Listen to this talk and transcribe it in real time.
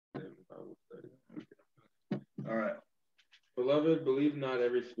All right. Beloved, believe not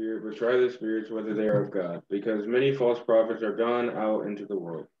every spirit, but try the spirits whether they are of God, because many false prophets are gone out into the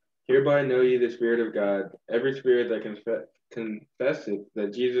world. Hereby know ye the Spirit of God. Every spirit that confesseth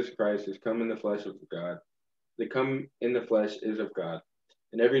that Jesus Christ is come in the flesh of God, that come in the flesh is of God.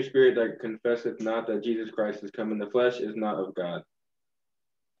 And every spirit that confesseth not that Jesus Christ is come in the flesh is not of God.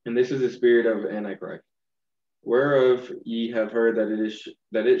 And this is the spirit of Antichrist, whereof ye have heard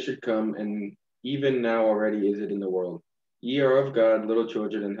that it should come, and even now already is it in the world. Ye are of God, little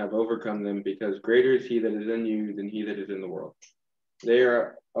children, and have overcome them, because greater is he that is in you than he that is in the world. They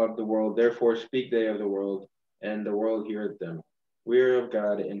are of the world, therefore speak they of the world, and the world heareth them. We are of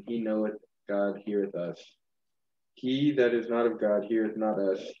God, and he knoweth God heareth us. He that is not of God heareth not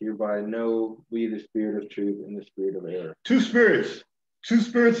us. Hereby know we the spirit of truth and the spirit of error. Two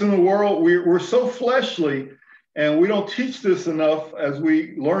spirits in the world. We're so fleshly, and we don't teach this enough as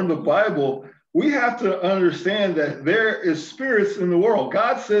we learn the Bible. We have to understand that there is spirits in the world.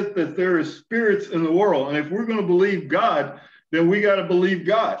 God said that there is spirits in the world. And if we're going to believe God, then we got to believe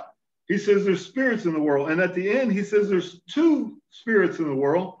God. He says there's spirits in the world. And at the end, he says there's two spirits in the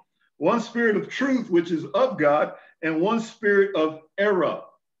world. One spirit of truth, which is of God, and one spirit of error.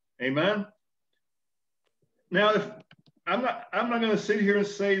 Amen. Now, if I'm not going to sit here and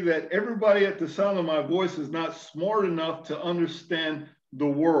say that everybody at the sound of my voice is not smart enough to understand the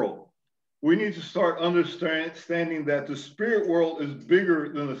world. We need to start understanding that the spirit world is bigger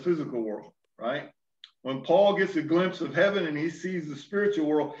than the physical world, right? When Paul gets a glimpse of heaven and he sees the spiritual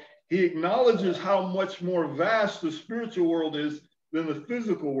world, he acknowledges how much more vast the spiritual world is than the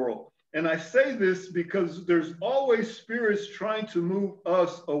physical world. And I say this because there's always spirits trying to move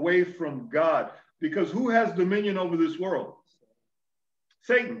us away from God. Because who has dominion over this world?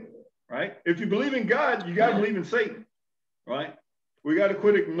 Satan, right? If you believe in God, you got to believe in Satan, right? We got to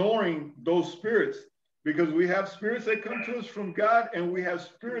quit ignoring those spirits, because we have spirits that come to us from God, and we have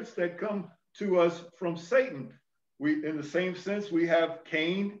spirits that come to us from Satan. In the same sense, we have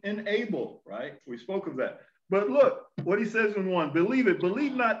Cain and Abel, right? We spoke of that. But look what he says in 1, believe it,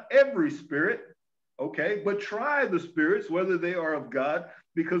 believe not every spirit, okay, but try the spirits, whether they are of God,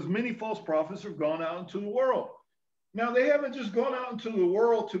 because many false prophets have gone out into the world. Now, they haven't just gone out into the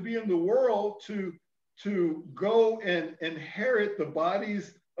world to be in the world to go and inherit the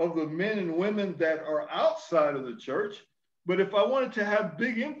bodies of the men and women that are outside of the church. But if I wanted to have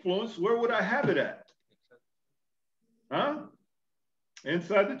big influence, where would I have it at? Huh?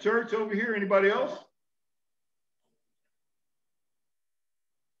 Inside the church over here? Anybody else?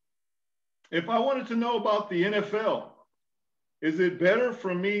 If I wanted to know about the NFL, is it better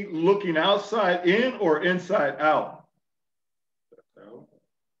for me looking outside in or inside out?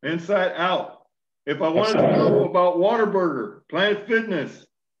 Inside out. If I wanted to know about Whataburger, Planet Fitness,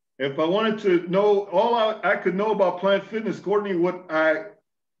 if I wanted to know all I could know about Planet Fitness, Courtney, would I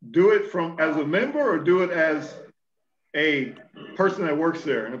do it from as a member or do it as a person that works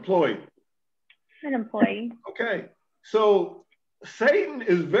there, an employee? An employee. Okay. So Satan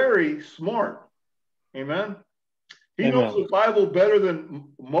is very smart. Amen. He knows the Bible better than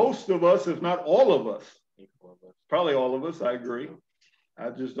most of us, if not all of us. Probably all of us, I agree. I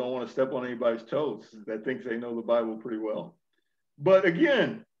just don't want to step on anybody's toes that thinks they know the Bible pretty well. But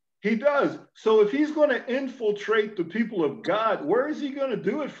again, he does. So if he's going to infiltrate the people of God, where is he going to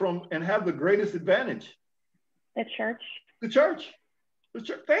do it from and have the greatest advantage? The church. The church. The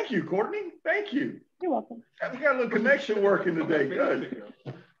church. Thank you, Courtney. Thank you. You're welcome. We got a little connection working today. Good.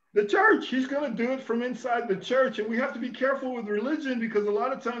 The church. He's going to do it from inside the church. And we have to be careful with religion, because a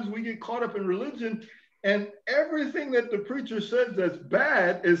lot of times we get caught up in religion, and everything that the preacher says that's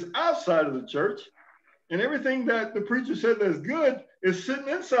bad is outside of the church. And everything that the preacher said that's good is sitting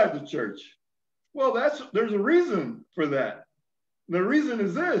inside the church. Well, there's a reason for that. The reason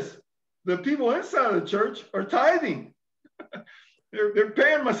is this: the people inside of the church are tithing. They're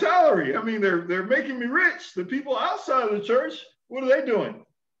paying my salary. I mean, they're making me rich. The people outside of the church, what are they doing?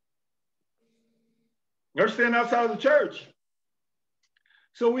 They're staying outside of the church.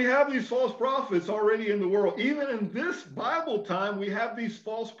 So we have these false prophets already in the world. Even in this Bible time, we have these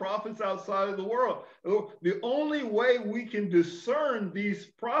false prophets outside of the world. The only way we can discern these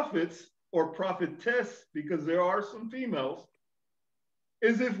prophets or prophetess, because there are some females,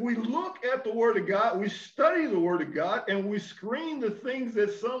 is if we look at the Word of God, we study the Word of God, and we screen the things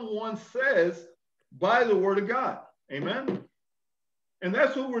that someone says by the Word of God. Amen? And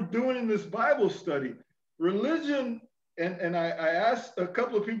that's what we're doing in this Bible study. Religion. And I asked a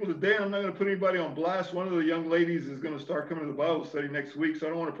couple of people today, I'm not going to put anybody on blast. One of the young ladies is going to start coming to the Bible study next week, so I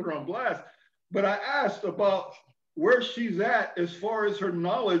don't want to put her on blast. But I asked about where she's at as far as her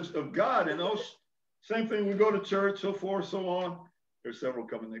knowledge of God. And Same thing, we go to church, so forth, so on. There's several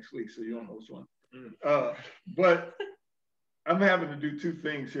coming next week, so you don't know which one. But I'm having to do two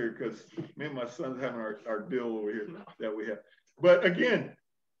things here because me and my son's having our deal over here that we have. But again,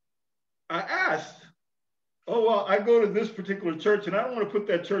 I asked, oh, well, I go to this particular church, and I don't want to put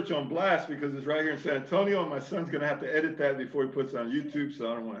that church on blast because it's right here in San Antonio, and my son's going to have to edit that before he puts it on YouTube,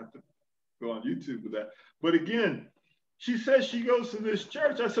 so I don't want to have to go on YouTube with that. But again, she says she goes to this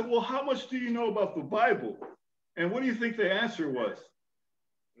church. I said, well, how much do you know about the Bible? And what do you think the answer was?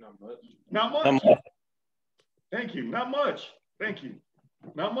 Not much. Not much. Thank you. Not much. Thank you.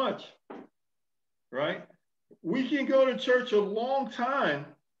 Not much. Right? We can go to church a long time,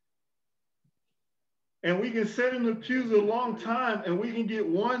 and we can sit in the pews a long time, and we can get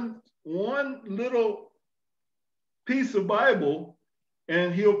one little piece of Bible,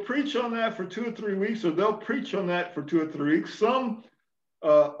 and he'll preach on that for 2 or 3 weeks, or they'll preach on that for 2 or 3 weeks. Some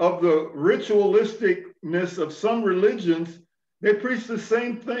of the ritualisticness of some religions, they preach the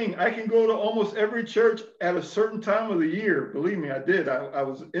same thing. I can go to almost every church at a certain time of the year. Believe me, I did. I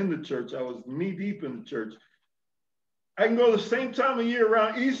was in the church. I was knee deep in the church. I can go the same time of year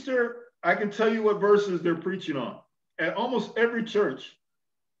around Easter. I can tell you what verses they're preaching on at almost every church,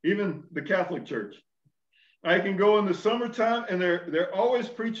 even the Catholic Church. I can go in the summertime, and they're always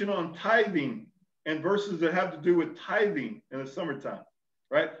preaching on tithing and verses that have to do with tithing in the summertime,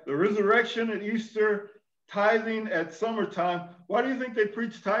 right? The resurrection at Easter, tithing at summertime. Why do you think they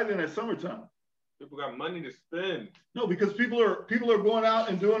preach tithing at summertime? People got money to spend. No, because people are going out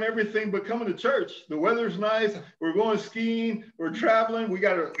and doing everything but coming to church. The weather's nice. We're going skiing. We're traveling. We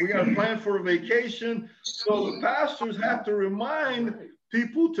got to plan for a vacation. So the pastors have to remind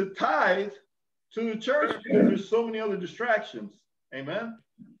people to tithe to the church because there's so many other distractions. Amen.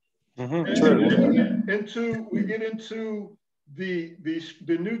 Mm-hmm. We get into the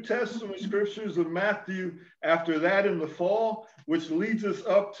New Testament scriptures of Matthew after that in the fall, which leads us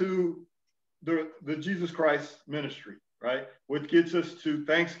up to the Jesus Christ ministry, right? Which gets us to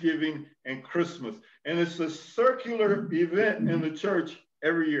Thanksgiving and Christmas. And it's a circular event in the church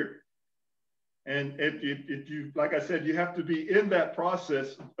every year. And if you, like I said, you have to be in that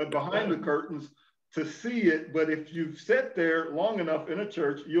process behind the curtains to see it. But if you've sat there long enough in a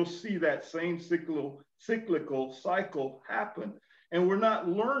church, you'll see that same cyclical cycle happen. And we're not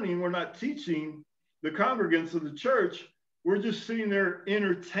learning, we're not teaching the congregants of the church. We're just sitting there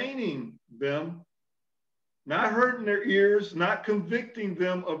entertaining them, not hurting their ears, not convicting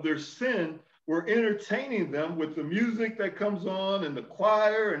them of their sin. We're entertaining them with the music that comes on and the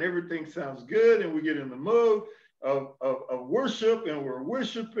choir, and everything sounds good, and we get in the mood of worship, and we're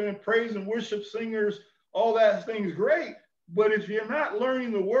worshiping, praise and worship singers. All that thing's great, but if you're not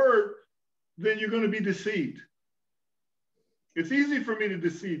learning the word, then you're going to be deceived. It's easy for me to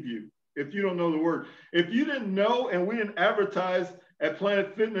deceive you if you don't know the word. If you didn't know and we didn't advertise at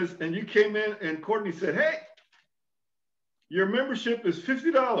Planet Fitness and you came in and Courtney said, hey, your membership is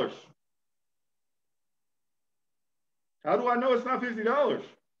 $50. How do I know it's not $50?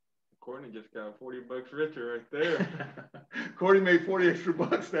 Courtney just got 40 bucks richer right there. Courtney made 40 extra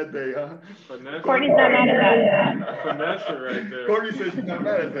bucks that day, huh? Vanessa. Courtney's not mad at that. Vanessa right there. Courtney says she's not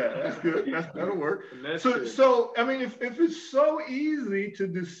mad at that. That's good. That'll work. So I mean, if it's so easy to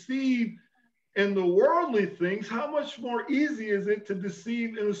deceive in the worldly things, how much more easy is it to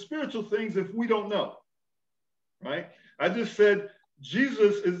deceive in the spiritual things if we don't know, right? I just said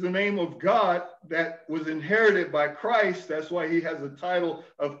Jesus is the name of God that was inherited by Christ. That's why he has the title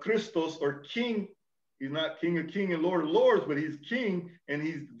of Christos, or King. He's not King of Kings and Lord of Lords, but he's King and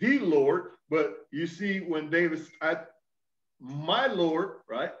he's the Lord. But you see when David, my Lord,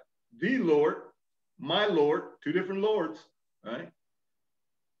 right? The Lord, my Lord, two different Lords, right?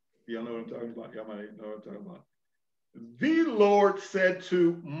 Y'all know what I'm talking about. Y'all might know what I'm talking about. The Lord said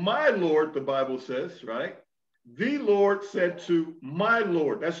to my Lord, the Bible says, right? The Lord said to my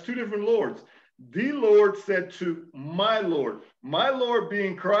Lord. That's two different Lords. The Lord said to my Lord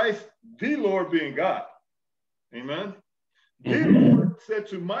being Christ, the Lord being God. Amen. The Lord said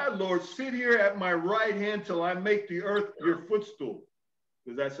to my Lord, sit here at my right hand till I make the earth your footstool.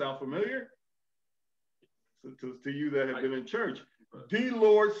 Does that sound familiar? To you that have been in church. The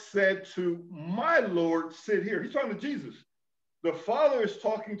Lord said to my Lord, sit here. He's talking to Jesus. The Father is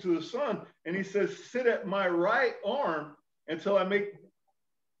talking to the Son, and he says, sit at my right arm until I make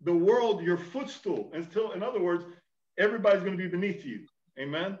the world your footstool. Until, in other words, everybody's going to be beneath you.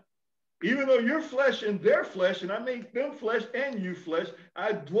 Amen. Even though you're flesh and their flesh, and I make them flesh and you flesh,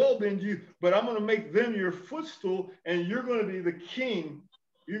 I dwelled in you, but I'm going to make them your footstool, and you're going to be the king.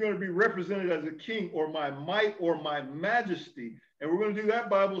 You're going to be represented as a king, or my might, or my majesty. And we're going to do that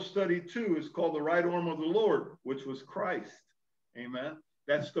Bible study too. It's called the right arm of the Lord, which was Christ. Amen.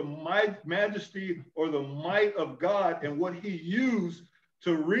 That's the might, majesty, or the might of God, and what he used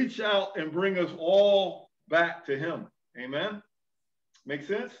to reach out and bring us all back to him. Amen. Make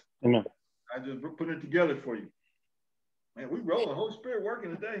sense? Amen. I just put it together for you. Man, we roll the Holy Spirit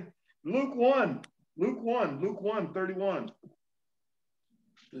working today. Luke 1, 31.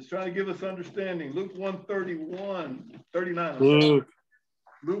 Just trying to give us understanding. Luke 1, 39.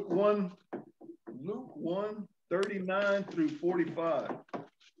 Luke 1, 39 through 45.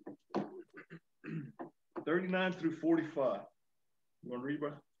 39 through 45. You want to read,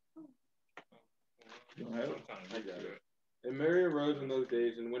 bro? You don't have it? I got it. And Mary arose in those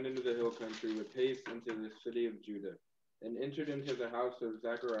days and went into the hill country with haste into the city of Judah, and entered into the house of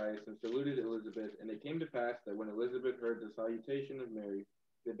Zacharias and saluted Elizabeth. And it came to pass that when Elizabeth heard the salutation of Mary,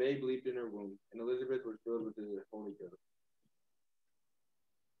 the babe leaped in her womb, and Elizabeth was filled with the Holy Ghost.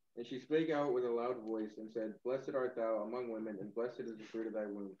 And she spake out with a loud voice, and said, Blessed art thou among women, and blessed is the fruit of thy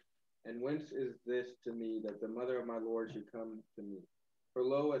womb. And whence is this to me, that the mother of my Lord should come to me? For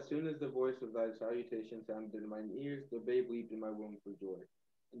lo, as soon as the voice of thy salutation sounded in mine ears, the babe leaped in my womb for joy.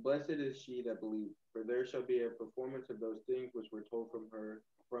 And blessed is she that believed, for there shall be a performance of those things which were told from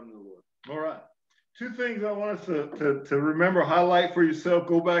the Lord. All right. Two things I want us to remember, highlight for yourself,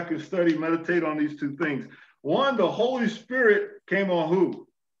 go back and study, meditate on these two things. One, the Holy Spirit came on who?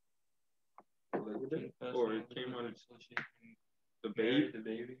 Elizabeth? Or it came on the babe? The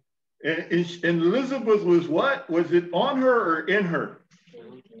baby? And Elizabeth was what? Was it on her or in her?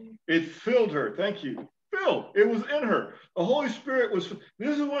 It filled her. Thank you. Filled. It was in her. The Holy Spirit was.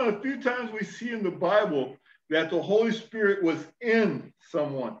 This is one of the few times we see in the Bible that the Holy Spirit was in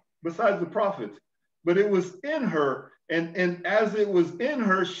someone, besides the prophets. But it was in her. And as it was in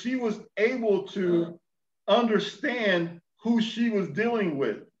her, she was able to understand who she was dealing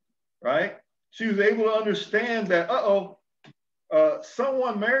with, right? She was able to understand that,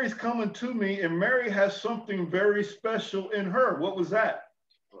 someone, Mary's coming to me, and Mary has something very special in her. What was that?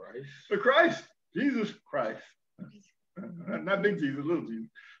 Christ. The Christ, Jesus Christ. Not big Jesus, little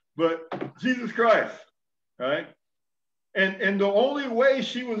Jesus, but Jesus Christ, right? And the only way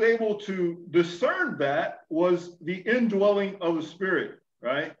she was able to discern that was the indwelling of the Spirit,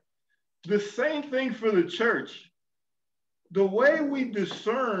 right? The same thing for the church. The way we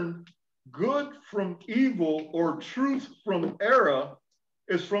discern good from evil or truth from error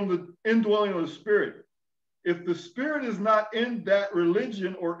is from the indwelling of the Spirit. If the Spirit is not in that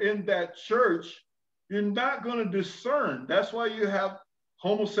religion or in that church, you're not going to discern. That's why you have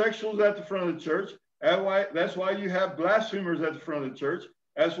homosexuals at the front of the church. That's why you have blasphemers at the front of the church.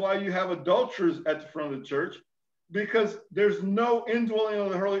 That's why you have adulterers at the front of the church, because there's no indwelling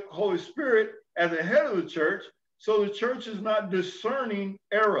of the Holy Spirit at the head of the church. So the church is not discerning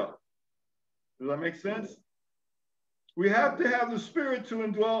error. Does that make sense? We have to have the Spirit to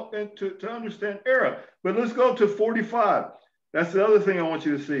indwell and to understand error. But let's go to 45. That's the other thing I want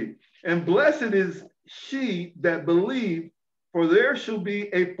you to see. And blessed is she that believed, for there shall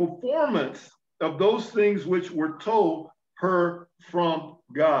be a performance of those things which were told her from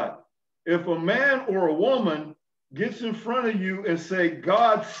God. If a man or a woman gets in front of you and say,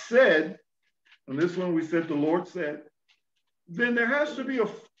 God said, and this one we said the Lord said, then there has to be a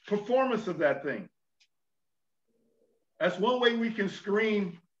performance of that thing. That's one way we can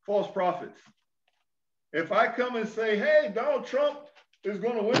screen false prophets. If I come and say, hey, Donald Trump is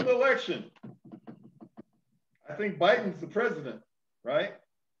going to win the election, I think Biden's the president, right?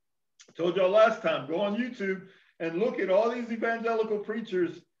 I told y'all last time, go on YouTube and look at all these evangelical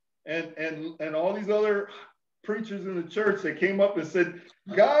preachers and all these other preachers in the church that came up and said,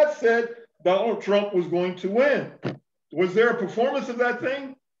 God said Donald Trump was going to win. Was there a performance of that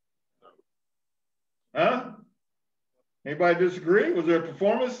thing? Huh? Anybody disagree? Was there a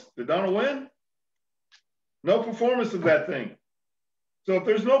performance? Did Donald win? No performance of that thing. So if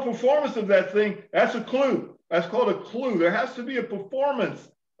there's no performance of that thing, that's a clue. That's called a clue. There has to be a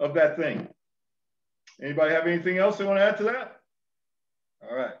performance of that thing. Anybody have anything else they want to add to that?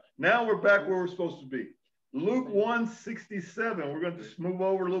 All right. Now we're back where we're supposed to be. Luke 1:67. We're going to just move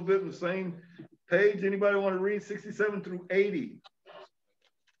over a little bit in the same page. Anybody want to read 67 through 80?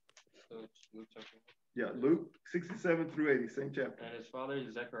 Yeah, Luke 67 through 80, same chapter. And his father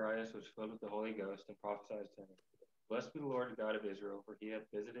Zacharias was filled with the Holy Ghost and prophesied to him, Blessed be the Lord God of Israel, for he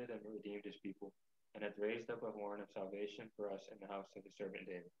hath visited and redeemed his people, and hath raised up a horn of salvation for us in the house of his servant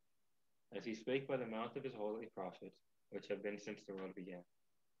David, as he spake by the mouth of his holy prophets, which have been since the world began,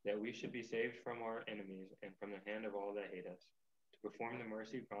 that we should be saved from our enemies and from the hand of all that hate us, to perform the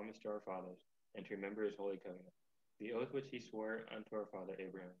mercy promised to our fathers, and to remember his holy covenant, the oath which he swore unto our father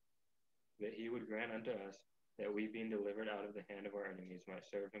Abraham, that he would grant unto us, that we being delivered out of the hand of our enemies might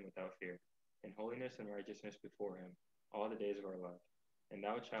serve him without fear, in holiness and righteousness before him, all the days of our life. And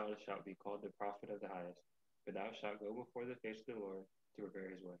thou, child, shalt be called the prophet of the highest, for thou shalt go before the face of the Lord to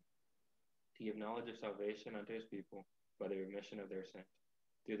prepare his way, to give knowledge of salvation unto his people by the remission of their sins,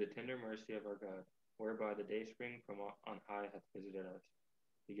 through the tender mercy of our God, whereby the dayspring from on high hath visited us,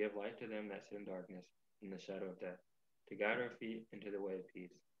 to give light to them that sit in darkness and the shadow of death, to guide our feet into the way of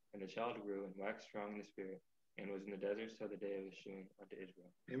peace. And the child grew and waxed strong in the spirit, and was in the desert till the day of his shewing unto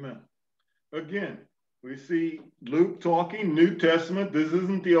Israel. Amen. Again, we see Luke talking New Testament. This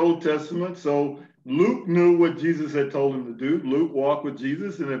isn't the Old Testament. So Luke knew what Jesus had told him to do. Luke walked with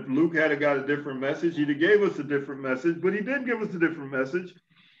Jesus. And if Luke had got a different message, he'd have gave us a different message. But he did give us a different message.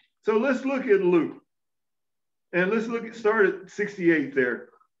 So let's look at Luke. And let's start at 68 there.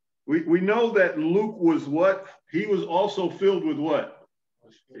 We know that Luke was what? He was also filled with what?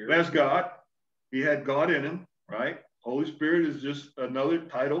 Spirit. That's God. He had God in him, right? Holy Spirit is just another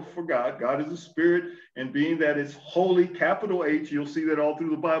title for God. God is a spirit, and being that it's holy, capital H, you'll see that all through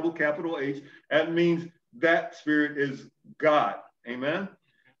the Bible, capital H, that means that spirit is God. Amen.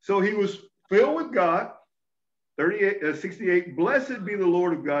 So he was filled with God. 68, blessed be the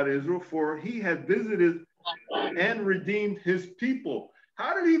Lord of God Israel, for he had visited and redeemed his people.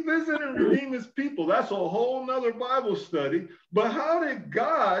 How did he visit and redeem his people? That's a whole nother Bible study. But how did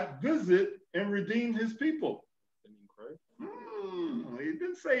God visit and redeem his people? He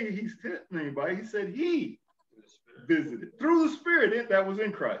didn't say he's hitting anybody. He said he visited through the Spirit that was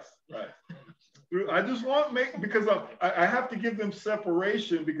in Christ. Right. I just want to make, because I have to give them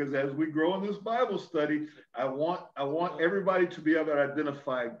separation, because as we grow in this Bible study, I want everybody to be able to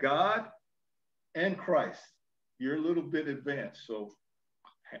identify God and Christ. You're a little bit advanced, so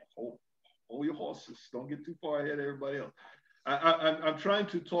hold your horses. Don't get too far ahead of everybody else. I'm trying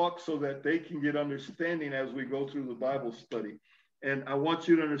to talk so that they can get understanding as we go through the Bible study. And I want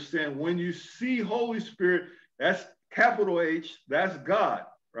you to understand, when you see Holy Spirit, that's capital H, that's God,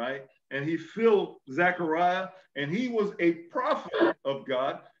 right? And he filled Zechariah, and he was a prophet of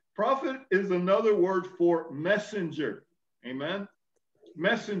God. Prophet is another word for messenger. Amen?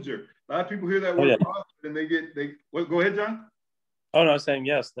 Messenger. A lot of people hear that word prophet and go ahead, John. Oh, no, I was saying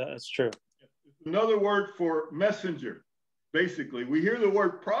yes, that's true. Another word for messenger. Basically, we hear the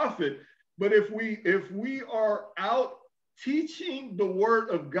word prophet, but if we are out teaching the word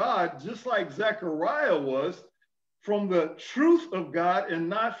of God, just like Zechariah was, from the truth of God and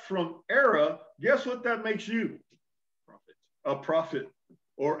not from error, guess what that makes you? A prophet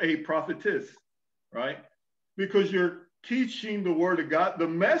or a prophetess, right? Because you're teaching the word of God. The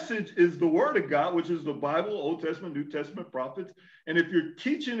message is the word of God, which is the Bible, Old Testament, New Testament, prophets. And if you're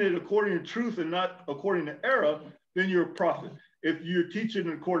teaching it according to truth and not according to error, then you're a prophet. If you're teaching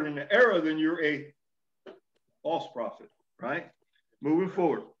it according to error, then you're a false prophet, right? Moving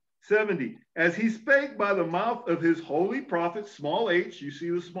forward. 70, as he spake by the mouth of his holy prophets, small h, you see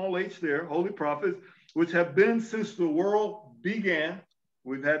the small h there, holy prophets, which have been since the world began.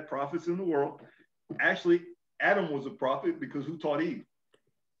 We've had prophets in the world. Actually, Adam was a prophet, because who taught Eve?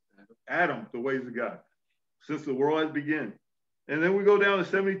 Adam, the ways of God, since the world has begun. And then we go down to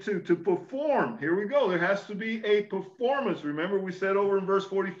 72, to perform. Here we go. There has to be a performance. Remember, we said over in verse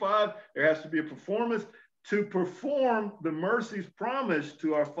 45, there has to be a performance. To perform the mercies promised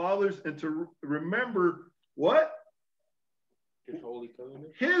to our fathers, and to remember what? His holy covenant.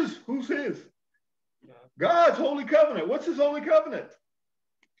 Who's his? God's holy covenant. What's his holy covenant?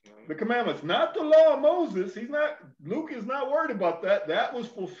 The commandments, not the law of Moses. Luke is not worried about that. That was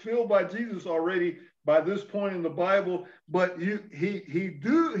fulfilled by Jesus already by this point in the Bible. But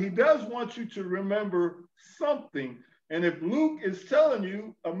he does want you to remember something. And if Luke is telling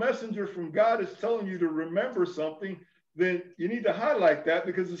you, a messenger from God is telling you to remember something, then you need to highlight that,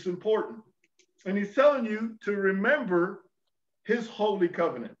 because it's important. And he's telling you to remember his holy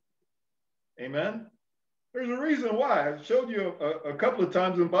covenant. Amen. There's a reason why. I showed you a couple of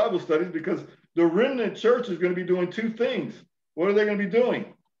times in Bible studies, because the remnant church is going to be doing two things. What are they going to be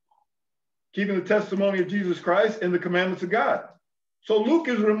doing? Keeping the testimony of Jesus Christ and the commandments of God. So Luke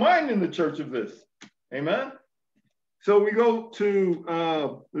is reminding the church of this. Amen. So we go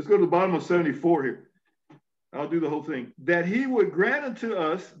to, let's go to the bottom of 74 here. I'll do the whole thing. That he would grant unto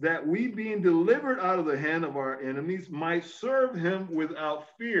us that we, being delivered out of the hand of our enemies, might serve him without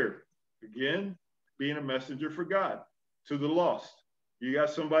fear. Again, being a messenger for God to the lost. You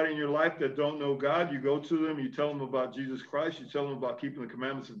got somebody in your life that don't know God, you go to them, you tell them about Jesus Christ, you tell them about keeping the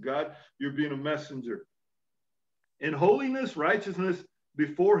commandments of God, you're being a messenger. in holiness, righteousness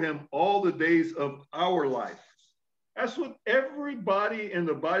before him all the days of our life. That's what everybody in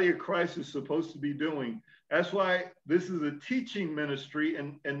the body of Christ is supposed to be doing. That's why this is a teaching ministry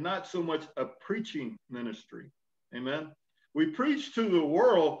and not so much a preaching ministry. Amen. We preach to the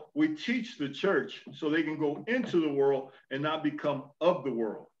world, we teach the church so they can go into the world and not become of the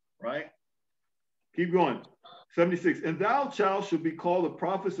world, right? Keep going. 76, and thou, child, shalt be called the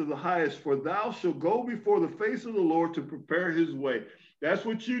prophets of the highest, for thou shalt go before the face of the Lord to prepare his way. That's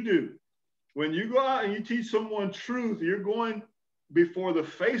what you do. When you go out and you teach someone truth, you're going before the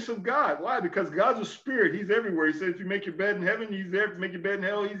face of God. Why? Because God's a spirit. He's everywhere. He said, if you make your bed in heaven, he's there. If you make your bed in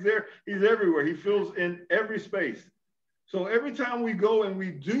hell, he's there. He's everywhere. He fills in every space. So every time we go and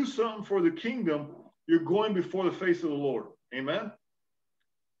we do something for the kingdom, you're going before the face of the Lord. Amen.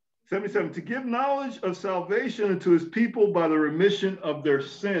 77, to give knowledge of salvation unto his people by the remission of their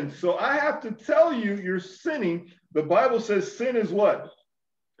sins. So I have to tell you, you're sinning. The Bible says sin is what?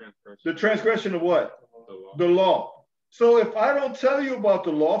 The transgression of what? The law. So if I don't tell you about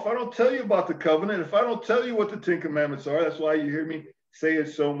the law, if I don't tell you about the covenant, if I don't tell you what the 10 commandments are, that's why you hear me say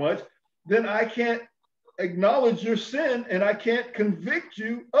it so much, then I can't acknowledge your sin and I can't convict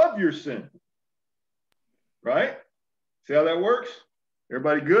you of your sin. Right? See how that works?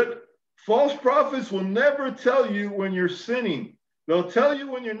 Everybody good? False prophets will never tell you when you're sinning. They'll tell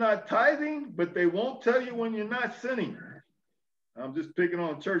you when you're not tithing, but they won't tell you when you're not sinning. I'm just picking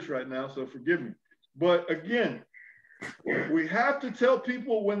on church right now, so forgive me. But again, we have to tell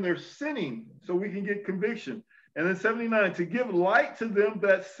people when they're sinning so we can get conviction. And then 79, to give light to them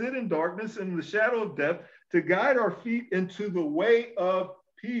that sit in darkness and in the shadow of death, to guide our feet into the way of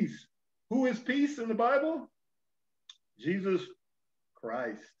peace. Who is peace in the Bible? Jesus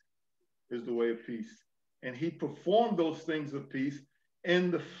Christ is the way of peace. And he performed those things of peace in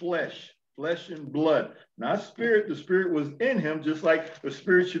the flesh and blood, not spirit. The spirit was in him, just like the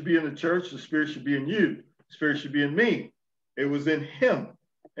spirit should be in the church, the spirit should be in you, the spirit should be in me. It was in him.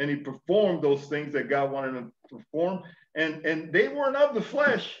 And he performed those things that God wanted him to perform. And they weren't of the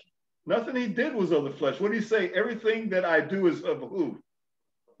flesh. Nothing he did was of the flesh. What do you say? Everything that I do is of who?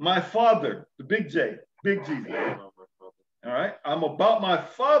 My Father, the big J, big Jesus. All right. I'm about my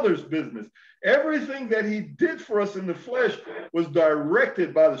Father's business. Everything that he did for us in the flesh was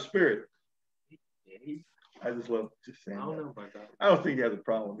directed by the Spirit. I just love just saying that. I don't think he has a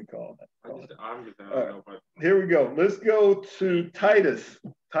problem with me calling that. Right. Here we go. Let's go to Titus.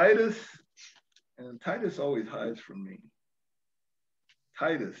 Titus, and Titus always hides from me.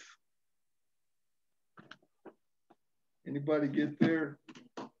 Titus. Anybody get there?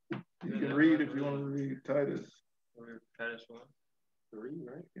 You can read if you want to read Titus. Titus 1, 3,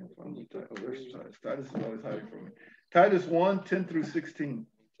 right? Yeah, Titus is always hiding from me. Titus 1, 10 through 16.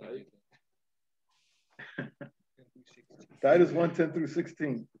 Titus 1, 10 through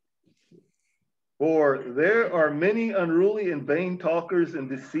 16. For there are many unruly and vain talkers and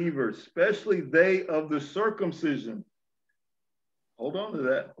deceivers, especially they of the circumcision. Hold on to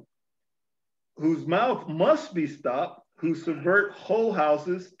that. Whose mouth must be stopped, who subvert whole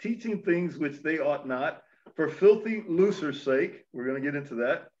houses, teaching things which they ought not, for filthy lucre's sake. We're going to get into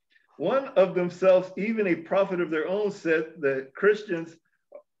that. One of themselves, even a prophet of their own, said that Christians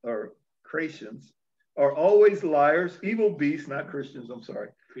or Cretans are always liars, evil beasts, not Christians, I'm sorry,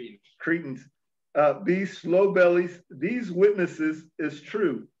 Cretans, beasts, slow bellies. These witnesses is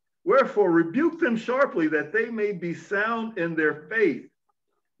true. Wherefore rebuke them sharply, that they may be sound in their faith,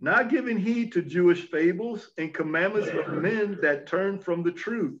 not giving heed to Jewish fables and commandments of men that turn from the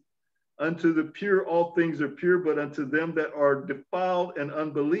truth. Unto the pure all things are pure, but unto them that are defiled and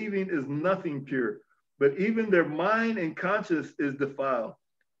unbelieving is nothing pure. But even their mind and conscience is defiled.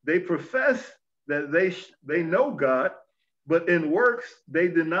 They profess that they know God, but in works they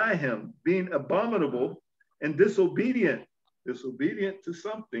deny him, being abominable and disobedient to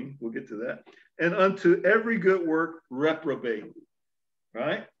something, we'll get to that, and unto every good work reprobate.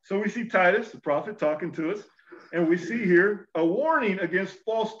 Right? So we see Titus, the prophet, talking to us, and we see here a warning against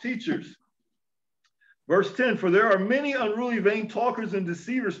false teachers. Verse 10, for there are many unruly, vain talkers and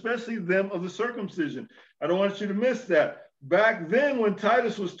deceivers, especially them of the circumcision. I don't want you to miss that. Back then, when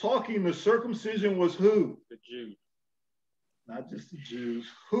Titus was talking, the circumcision was who? The Jews. Not just the Jews.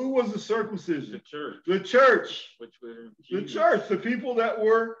 Who was the circumcision? The church. The church. Which were the church. The people that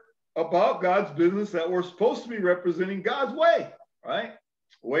were about God's business, that were supposed to be representing God's way, right?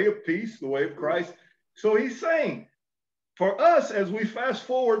 Way of peace, the way of Christ. So he's saying, for us, as we fast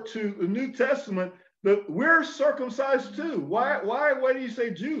forward to the New Testament, that we're circumcised too. Why do you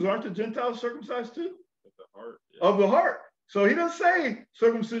say Jews? Aren't the Gentiles circumcised too? Of the heart. Yeah. Of the heart. So he doesn't say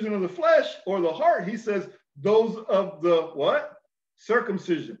circumcision of the flesh or the heart. He says those of the what?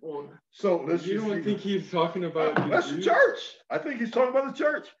 Circumcision. So let's You don't think he's talking about that's the church. I think he's talking about the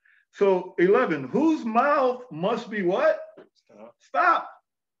church. So 11, whose mouth must be what? Stop.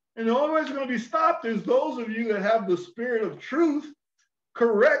 And the only way it's going to be stopped is those of you that have the spirit of truth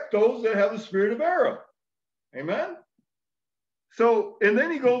correct those that have the spirit of error. Amen. So, and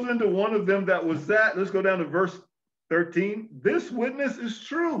then he goes into one of them that was that. Let's go down to verse 13. This witness is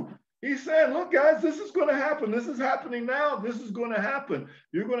true. He's saying, look, guys, this is going to happen. This is happening now. This is going to happen.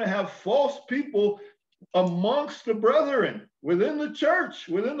 You're going to have false people amongst the brethren, within the church,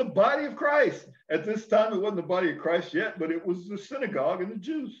 within the body of Christ. At this time, it wasn't the body of Christ yet, but it was the synagogue and the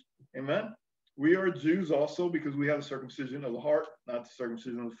Jews. Amen. We are Jews also because we have the circumcision of the heart, not the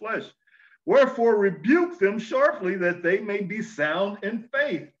circumcision of the flesh. Wherefore, rebuke them sharply that they may be sound in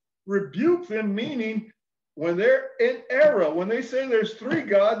faith. Rebuke them, meaning when they're in error, when they say there's three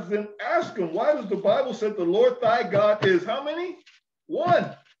gods, then ask them, why does the Bible say the Lord thy God is how many?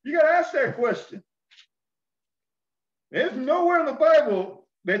 One. You got to ask that question. There's nowhere in the Bible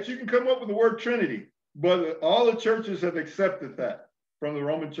that you can come up with the word Trinity, but all the churches have accepted that from the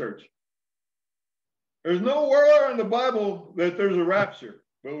Roman church. There's nowhere in the Bible that there's a rapture,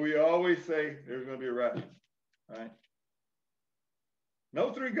 but we always say there's going to be a rapture, right?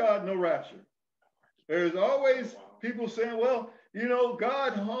 No three God, no rapture. There's always people saying, well, you know,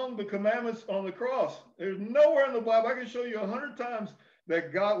 God hung the commandments on the cross. There's nowhere in the Bible. I can show you 100 times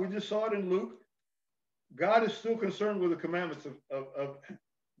that God, we just saw it in Luke, God is still concerned with the commandments of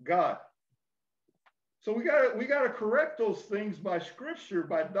God. So we gotta correct those things by scripture,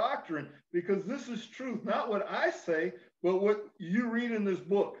 by doctrine, because this is truth, not what I say, but what you read in this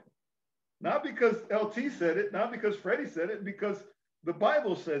book. Not because LT said it, not because Freddie said it, because the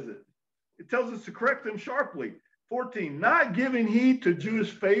Bible says it. It tells us to correct them sharply. 14, not giving heed to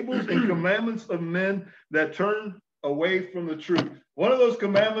Jewish fables and commandments of men that turn away from the truth. One of those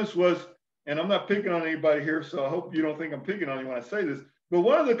commandments was, and I'm not picking on anybody here, so I hope you don't think I'm picking on you when I say this, but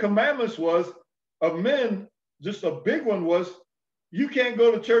one of the commandments was of men, just a big one was, you can't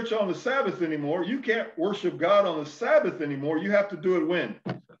go to church on the Sabbath anymore. You can't worship God on the Sabbath anymore. You have to do it when?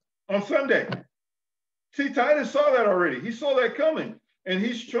 On Sunday. See, Titus saw that already. He saw that coming, and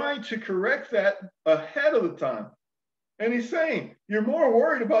he's trying to correct that ahead of the time. And he's saying, you're more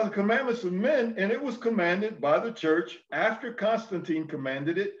worried about the commandments of men, and it was commanded by the church after Constantine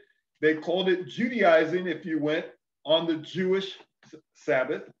commanded it. They called it Judaizing if you went on the Jewish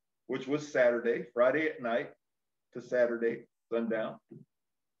Sabbath, which was Saturday, Friday at night to Saturday, sundown.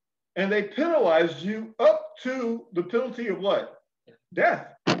 And they penalized you up to the penalty of what? Death.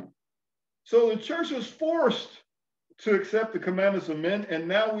 So the church was forced to accept the commandments of men, and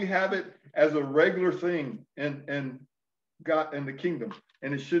now we have it as a regular thing in God and the kingdom,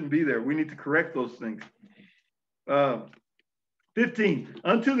 and it shouldn't be there. We need to correct those things. 15,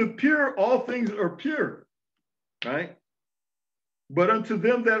 unto the pure, all things are pure, right? But unto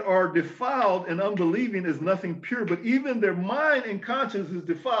them that are defiled and unbelieving is nothing pure, but even their mind and conscience is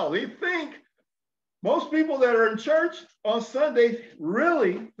defiled. They think, most people that are in church on Sunday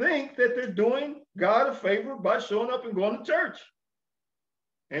really think that they're doing God a favor by showing up and going to church.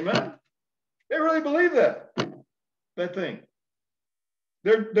 Amen. They really believe that thing.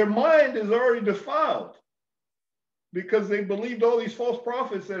 Their mind is already defiled because they believed all these false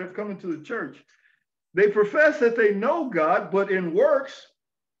prophets that have come into the church. They profess that they know God, but in works,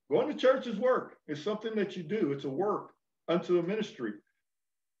 going to church is work. It's something that you do. It's a work unto the ministry.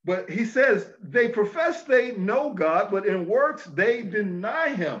 But he says they profess they know God, but in works they deny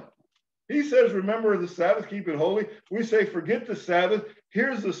him. He says, remember the Sabbath, keep it holy. We say, forget the Sabbath.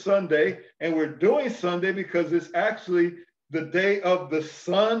 Here's the Sunday. And we're doing Sunday because it's actually the day of the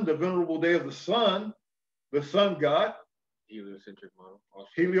sun, the venerable day of the sun God. Heliocentric model.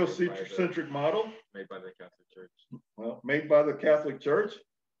 Heliocentric model. Made by the Catholic Church. Well, made by the Catholic Church.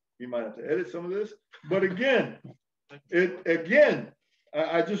 You might have to edit some of this. But again,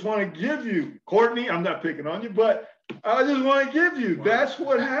 I just want to give you, Courtney, I'm not picking on you, but I just want to give you, that's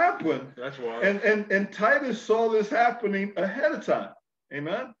what happened. That's wild. And Titus saw this happening ahead of time.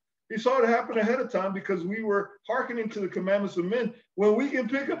 Amen. He saw it happen ahead of time because we were hearkening to the commandments of men. When we can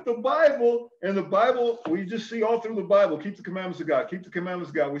pick up the Bible, and the Bible, we just see all through the Bible, keep the commandments of God, keep the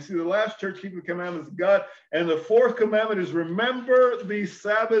commandments of God. We see the last church keep the commandments of God. And the fourth commandment is remember the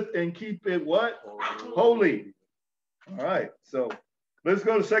Sabbath and keep it what? Holy. All right. So let's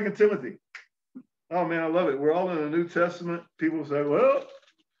go to 2 Timothy. Oh, man, I love it. We're all in the New Testament. People say, well,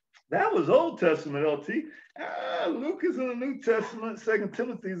 that was Old Testament, LT. Luke is in the New Testament. 2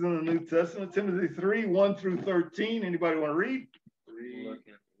 Timothy is in the New Testament. Timothy 3, 1 through 13. Anybody want to read? 3,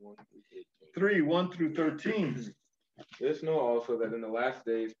 1 through 13. 3, 1 through 13. This know also that in the last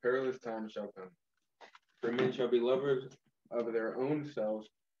days perilous times shall come. For men shall be lovers of their own selves,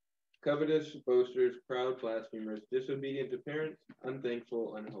 covetous, boasters, proud, blasphemers, disobedient to parents,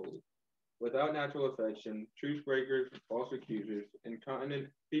 unthankful, unholy, without natural affection, truce breakers, false accusers, incontinent,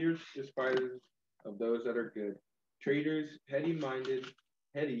 fierce, despisers of those that are good, traitors, high-minded,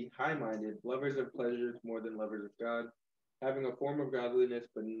 lovers of pleasures more than lovers of God, having a form of godliness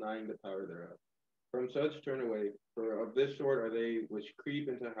but denying the power thereof. From such turn away, for of this sort are they which creep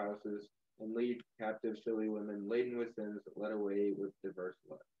into houses and lead captive silly women laden with sins, led away with diverse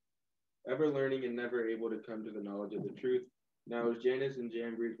lusts, ever learning and never able to come to the knowledge of the truth. Now as Jannes and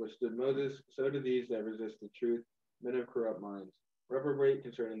Jambres withstood Moses, so do these that resist the truth, men of corrupt minds, reprobate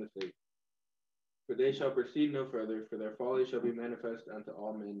concerning the faith. For they shall proceed no further, for their folly shall be manifest unto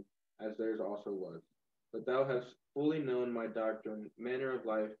all men, as theirs also was. But thou hast fully known my doctrine, manner of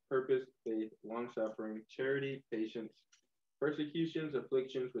life, purpose, faith, long-suffering, charity, patience, persecutions,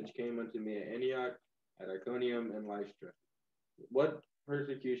 afflictions, which came unto me at Antioch, at Iconium, and Lystra. What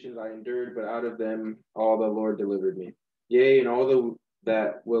persecutions I endured, but out of them all the Lord delivered me. Yea, and all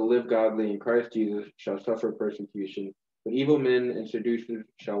that will live godly in Christ Jesus shall suffer persecution, but evil men and seducers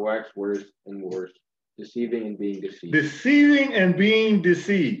shall wax worse and worse, deceiving and being deceived. Deceiving and being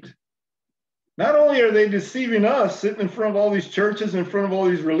deceived. Not only are they deceiving us, sitting in front of all these churches, in front of all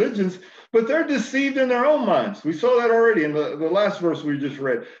these religions, but they're deceived in their own minds. We saw that already in the last verse we just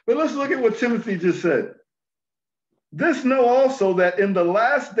read. But let's look at what Timothy just said. This know also that in the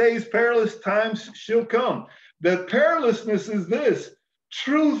last days perilous times shall come. The perilousness is this: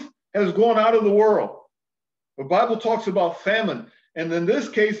 truth has gone out of the world. The Bible talks about famine. And in this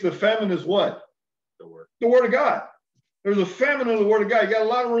case, the famine is what? The word of God. There's a famine in the word of God. You got a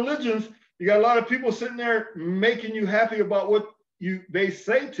lot of religions. You got a lot of people sitting there making you happy about what they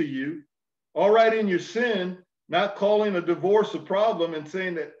say to you, all right in your sin, not calling a divorce a problem and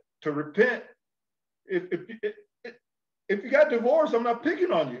saying that to repent. If you got divorced, I'm not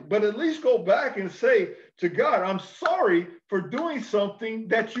picking on you, but at least go back and say to God, I'm sorry for doing something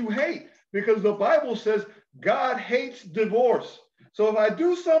that you hate, because the Bible says God hates divorce. So if I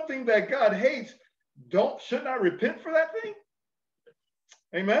do something that God hates, shouldn't I repent for that thing?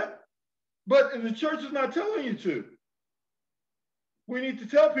 Amen. But if the church is not telling you to, we need to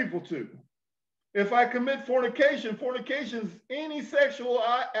tell people to. If I commit fornication, fornication is any sexual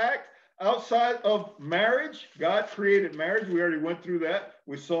act outside of marriage. God created marriage. We already went through that.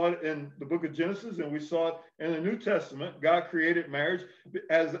 We saw it in the book of Genesis, and we saw it in the New Testament. God created marriage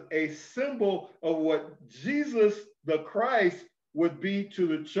as a symbol of what Jesus, the Christ, would be to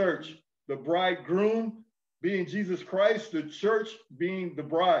the church. The bridegroom being Jesus Christ, the church being the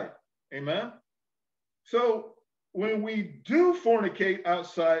bride. Amen. So when we do fornicate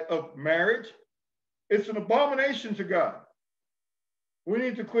outside of marriage, it's an abomination to God. We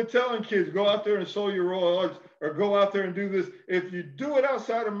need to quit telling kids, go out there and sow your royal oats, or go out there and do this. If you do it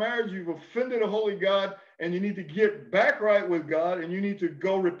outside of marriage, you've offended a holy God, and you need to get back right with God, and you need to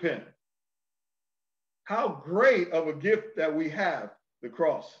go repent. How great of a gift that we have, the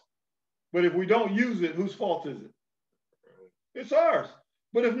cross. But if we don't use it, whose fault is it? It's ours.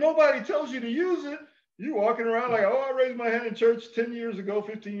 But if nobody tells you to use it, you're walking around like, oh, I raised my hand in church 10 years ago,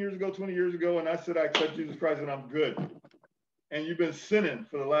 15 years ago, 20 years ago, and I said I accept Jesus Christ and I'm good. And you've been sinning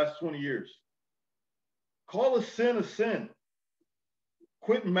for the last 20 years. Call a sin a sin.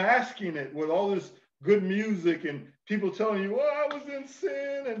 Quit masking it with all this good music and people telling you, well, I was in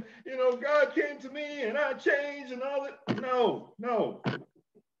sin and, God came to me and I changed and all that. No.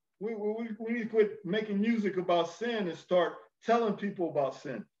 We need to quit making music about sin and start telling people about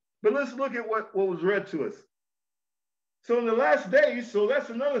sin. But let's look at what was read to us. So in the last days, so that's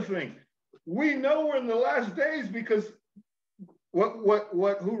another thing. We know we're in the last days because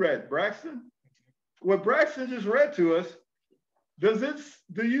who read? Braxton? What Braxton just read to us,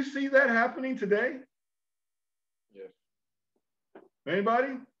 do you see that happening today? Yes.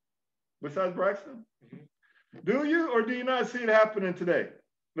 Anybody besides Braxton? Mm-hmm. Do you or do you not see it happening today?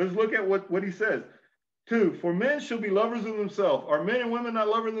 Let's look at what he says. 2, for men shall be lovers of themselves. Are men and women not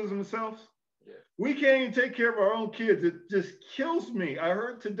lovers of themselves? Yes. We can't even take care of our own kids. It just kills me. I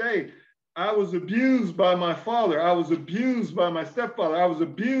heard today, I was abused by my father. I was abused by my stepfather. I was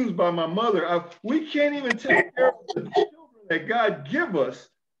abused by my mother. We can't even take care of the children that God give us.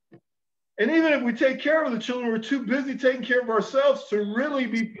 And even if we take care of the children, we're too busy taking care of ourselves to really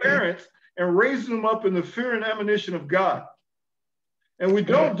be parents and raise them up in the fear and admonition of God. And we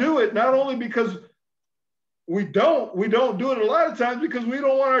don't do it not only because we don't do it a lot of times because we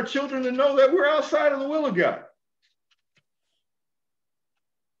don't want our children to know that we're outside of the will of God.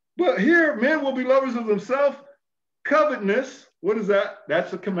 But here, men will be lovers of themselves. Covetousness, what is that?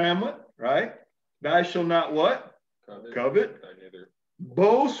 That's a commandment, right? Thou shalt not what? Covet.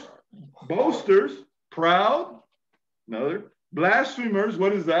 Boasters, proud. Another. Blasphemers,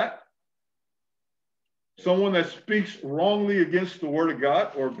 what is that? Someone that speaks wrongly against the word of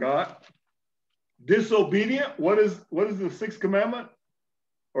God or God. Disobedient, what is the sixth commandment?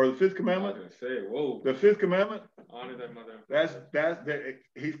 Or the fifth commandment? I was gonna say, whoa. The fifth commandment? Honor thy mother and That's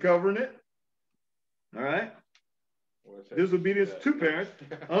he's covering it. All right. Disobedience to parents,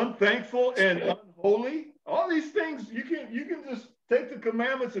 unthankful and unholy. All these things you can just take the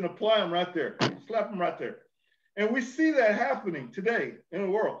commandments and apply them right there. Slap them right there. And we see that happening today in the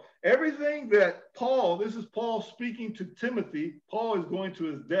world. Everything that Paul, this is Paul speaking to Timothy. Paul is going to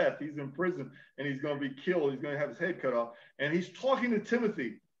his death. He's in prison and he's going to be killed. He's going to have his head cut off. And he's talking to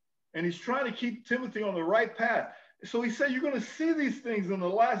Timothy and he's trying to keep Timothy on the right path. So he said, you're going to see these things in the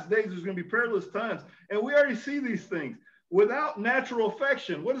last days. There's going to be perilous times. And we already see these things. Without natural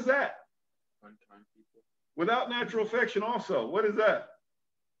affection, what is that? Without natural affection also, what is that?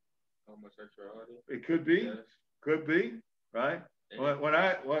 Homosexuality. It could be. Yes. Could be, right? When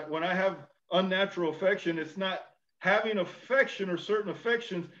I have unnatural affection, it's not having affection or certain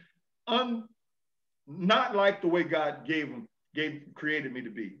affections not like the way God created me to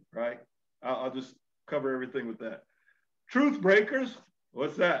be, right? I'll just cover everything with that. Truth breakers,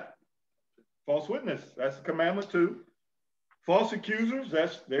 what's that? False witness, that's a commandment too. False accusers,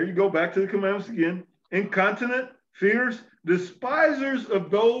 there you go, back to the commandments again. Incontinent, fierce, despisers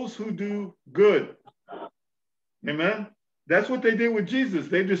of those who do good. Amen. That's what they did with Jesus.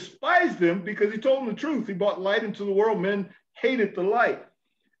 They despised him because he told them the truth. He brought light into the world. Men hated the light.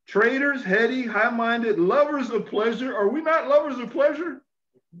 Traitors, heady, high-minded, lovers of pleasure. Are we not lovers of pleasure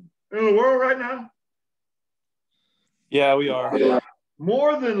in the world right now? Yeah, we are.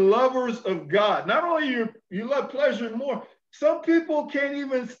 More than lovers of God. Not only you love pleasure more, some people can't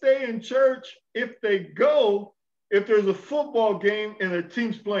even stay in church if there's a football game and their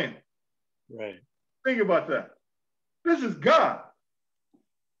team's playing. Right. Think about that. This is God.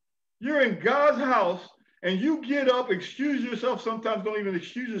 You're in God's house and you get up, excuse yourself, sometimes don't even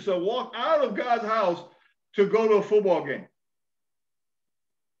excuse yourself, walk out of God's house to go to a football game.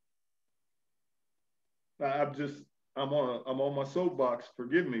 I'm on my soapbox,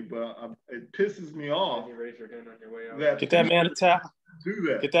 forgive me, but it pisses me off. You raise your hand on your way out. Get that man a towel. Do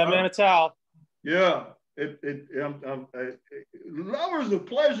that. Get that man a towel. Yeah. Lovers of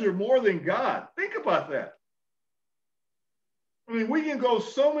pleasure more than God. Think about that. I mean, we can go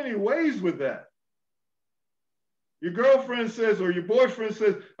so many ways with that. Your girlfriend says, or your boyfriend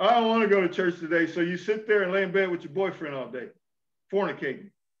says, I don't want to go to church today. So you sit there and lay in bed with your boyfriend all day, fornicating.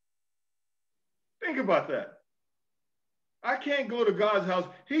 Think about that. I can't go to God's house.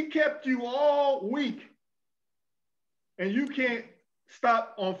 He kept you all week. And you can't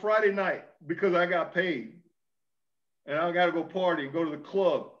stop on Friday night because I got paid. And I got to go party and go to the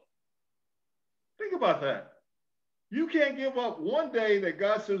club. Think about that. You can't give up one day that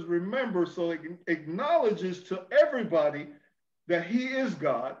God says, remember, so it acknowledges to everybody that he is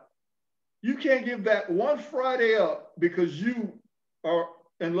God. You can't give that one Friday up because you are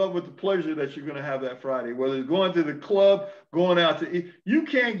in love with the pleasure that you're going to have that Friday, whether it's going to the club, going out to eat. You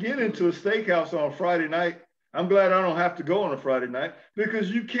can't get into a steakhouse on a Friday night. I'm glad I don't have to go on a Friday night because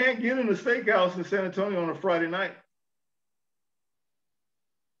you can't get in a steakhouse in San Antonio on a Friday night.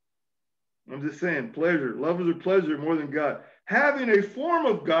 I'm just saying, pleasure. Lovers of pleasure more than God. Having a form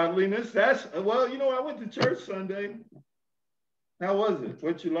of godliness, well, you know, I went to church Sunday. How was it?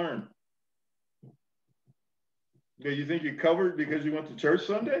 What'd you learn? Do you think you're covered because you went to church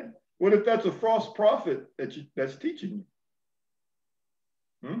Sunday? What if that's a false prophet that's teaching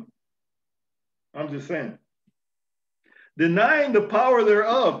you? I'm just saying. Denying the power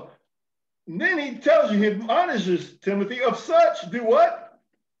thereof. And then he tells you, he admonishes Timothy, of such, do what?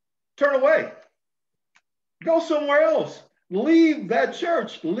 Turn away. Go somewhere else. Leave that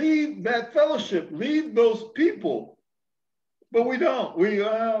church. Leave that fellowship. Leave those people. But we don't.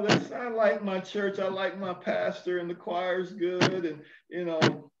 I like my church. I like my pastor, and the choir's good. And, you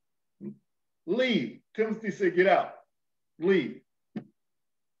know, leave. Timothy said, get out. Leave.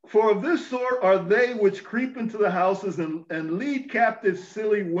 For of this sort are they which creep into the houses and lead captive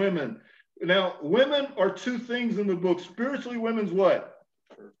silly women. Now, women are two things in the book. Spiritually, women's what?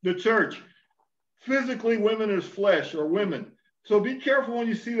 The church. Physically, women is flesh or women. So be careful when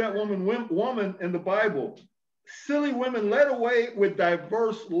you see that woman in the Bible. Silly women led away with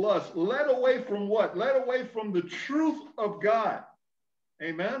diverse lusts. Led away from what? Led away from the truth of God.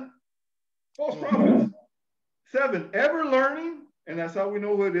 Amen? False prophets. 7, ever learning. and that's how we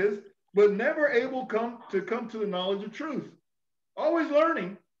know who it is, but never able to come to the knowledge of truth. Always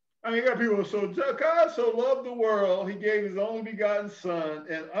learning. I mean, you got people, so God so loved the world, he gave his only begotten son,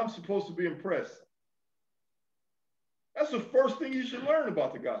 and I'm supposed to be impressed. That's the first thing you should learn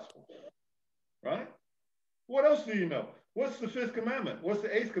about the gospel, right? What else do you know? What's the 5th commandment? What's the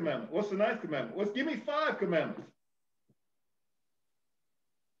 8th commandment? What's the 9th commandment? Give me 5 commandments.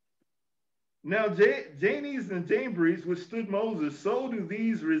 Now, Jannes and Jambres withstood Moses, so do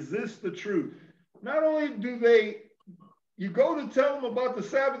these resist the truth. Not only do you go to tell them about the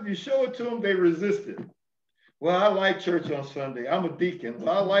Sabbath, you show it to them, they resist it. Well, I like church on Sunday. I'm a deacon.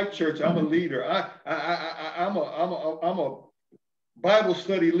 Well, I like church. I'm a leader. I'm a Bible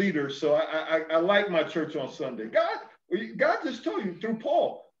study leader, so I like my church on Sunday. God just told you through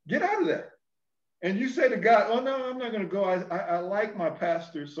Paul, get out of that. And you say to God, oh, no, I'm not going to go. I like my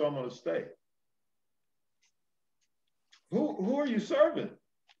pastor, so I'm going to stay. Who are you serving?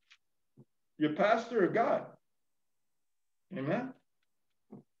 Your pastor or God? Amen.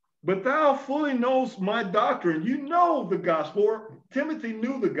 But thou fully knows my doctrine. You know the gospel. Timothy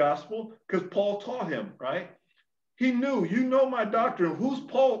knew the gospel because Paul taught him, right? He knew, you know my doctrine. Who's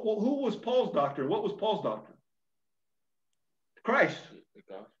Paul? Well, who was Paul's doctrine? What was Paul's doctrine? Christ. The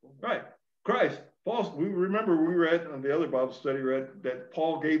gospel. Right. Christ. We remember we read on the other Bible study, read that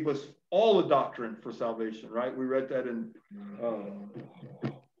Paul gave us all the doctrine for salvation, right? We read that in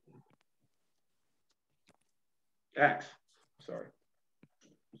Acts. Sorry.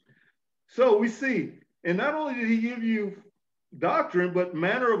 So we see, and not only did he give you doctrine, but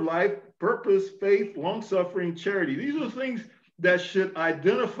manner of life, purpose, faith, long-suffering, charity. These are things that should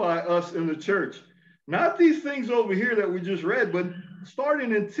identify us in the church. Not these things over here that we just read, but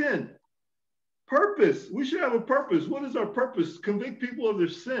starting in 10. Purpose. We should have a purpose. What is our purpose? Convict people of their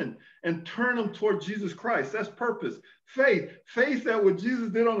sin and turn them toward Jesus Christ. That's purpose. Faith. Faith that what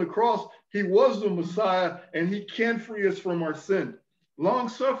Jesus did on the cross, he was the Messiah and he can free us from our sin.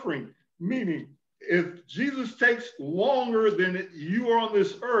 Long-suffering, meaning if Jesus takes longer than you are on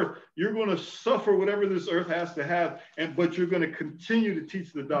this earth, you're going to suffer whatever this earth has to have, but you're going to continue to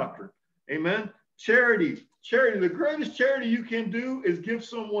teach the doctrine. Amen. Charity. Charity, the greatest charity you can do is give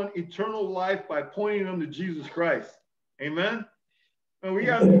someone eternal life by pointing them to Jesus Christ. Amen. And we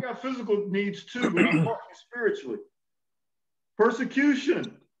got physical needs too, but I'm talking spiritually.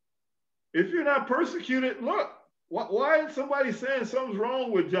 Persecution. If you're not persecuted, look, why is somebody saying something's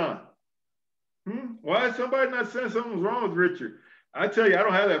wrong with John? Why is somebody not saying something's wrong with Richard? I tell you, I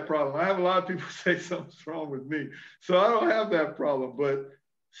don't have that problem. I have a lot of people say something's wrong with me. So I don't have that problem. But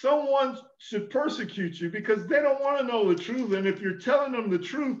someone should persecute you because they don't want to know the truth. And if you're telling them the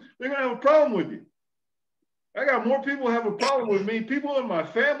truth, they're going to have a problem with you. I got more people who have a problem with me, people in my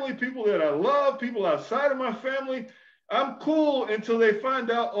family, people that I love, people outside of my family. I'm cool until they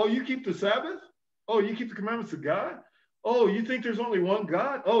find out, oh, you keep the Sabbath? Oh, you keep the commandments of God? Oh, you think there's only one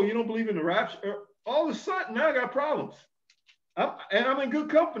God? Oh, you don't believe in the rapture? All of a sudden, now I got problems. And I'm in good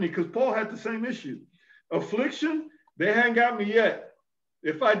company because Paul had the same issue. Affliction, they haven't got me yet.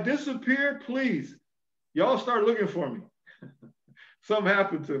 If I disappear, please, y'all start looking for me. Something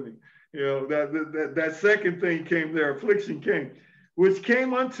happened to me. You know, that second thing came there, affliction came, which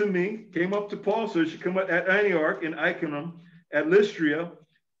came unto me, came up to Paul, so it should come at Antioch, in Iconium, at Lystra,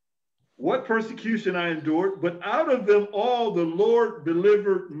 what persecution I endured, but out of them all the Lord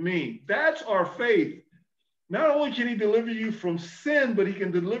delivered me. That's our faith. Not only can he deliver you from sin, but he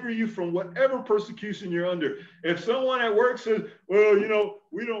can deliver you from whatever persecution you're under. If someone at work says, well, you know,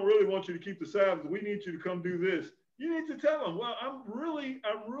 we don't really want you to keep the Sabbath, we need you to come do this. You need to tell them, well, I'm really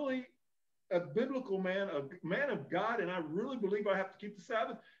a biblical man, a man of God, and I really believe I have to keep the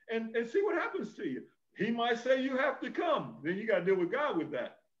Sabbath, and see what happens to you. He might say you have to come. Then you got to deal with God with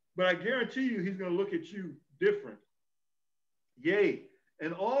that. But I guarantee you, he's going to look at you different. Yea,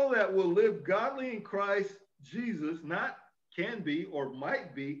 and all that will live godly in Christ Jesus, not can be or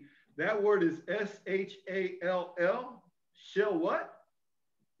might be. That word is S-H-A-L-L. Shall what?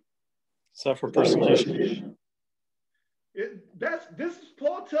 Suffer persecution. This is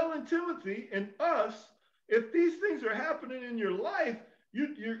Paul telling Timothy and us, if these things are happening in your life,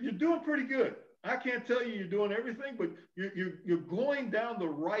 you're doing pretty good. I can't tell you you're doing everything, but you're going down the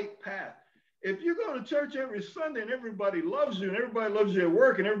right path. If you go to church every Sunday and everybody loves you and everybody loves you at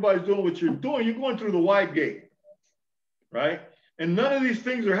work and everybody's doing what you're doing, you're going through the wide gate, right? And none of these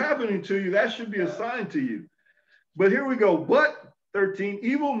things are happening to you. That should be a sign to you. But here we go. But 13,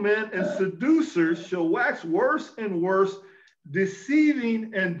 evil men and seducers shall wax worse and worse,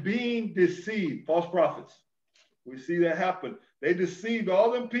 deceiving and being deceived. False prophets. We see that happen. They deceived all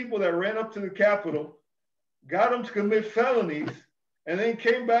them people that ran up to the Capitol, got them to commit felonies, and then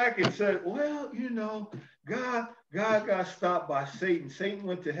came back and said, well, you know, God got stopped by Satan. Satan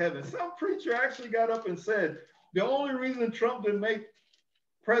went to heaven. Some preacher actually got up and said, the only reason Trump didn't make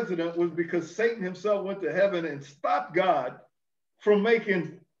president was because Satan himself went to heaven and stopped God from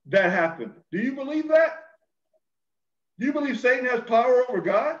making that happen. Do you believe that? Do you believe Satan has power over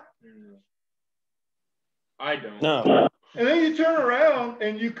God? I don't. No. And then you turn around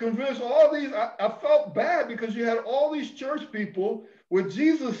and you convince all these. I felt bad because you had all these church people with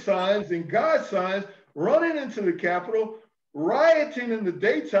Jesus signs and God signs running into the Capitol, rioting in the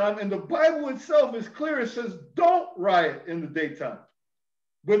daytime. And the Bible itself is clear. It says, don't riot in the daytime.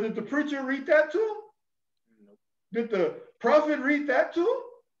 But did the preacher read that to him? Nope. Did the prophet read that to him?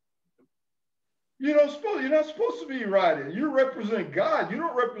 You're not supposed to be rioting. You represent God. You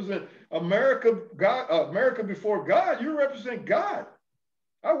don't represent America, God, America before God. You represent God.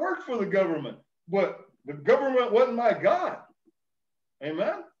 I worked for the government, but the government wasn't my God.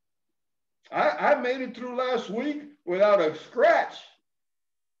 Amen. I made it through last week without a scratch,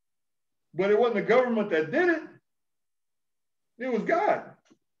 but it wasn't the government that did it. It was God.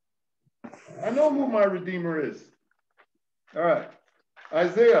 I know who my Redeemer is. All right.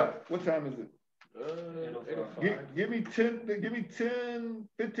 Isaiah, what time is it? Give me 10,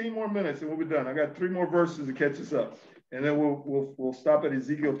 15 more minutes and we'll be done. I got 3 more verses to catch us up. And then we'll stop at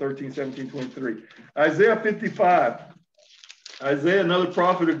Ezekiel 13, 17, 23. Isaiah 55. Isaiah, another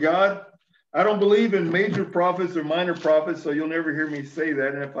prophet of God. I don't believe in major prophets or minor prophets, so you'll never hear me say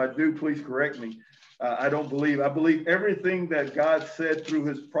that. And if I do, please correct me. I believe everything that God said through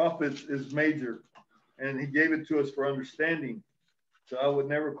his prophets is major. And he gave it to us for understanding. So I would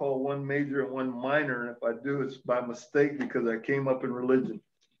never call one major and one minor. And if I do, it's by mistake because I came up in religion.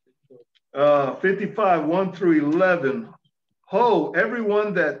 55, 1 through 11. Ho,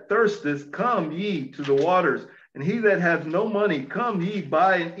 everyone that thirsteth, come ye to the waters. And he that hath no money, come ye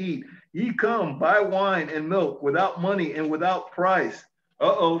buy and eat. Ye come, buy wine and milk without money and without price.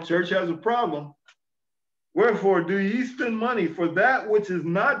 Church has a problem. Wherefore do ye spend money for that which is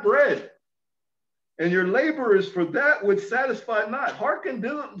not bread? And your labor is for that which satisfy not. Hearken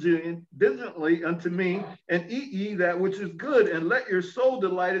diligently unto me, and eat ye that which is good, and let your soul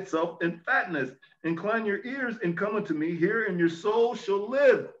delight itself in fatness. Incline your ears and come unto me, hear, and your soul shall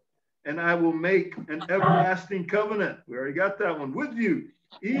live. And I will make an everlasting covenant. We already got that one with you,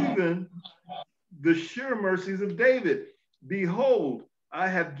 even the sure mercies of David. Behold, I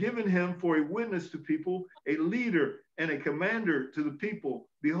have given him for a witness to people, a leader and a commander to the people.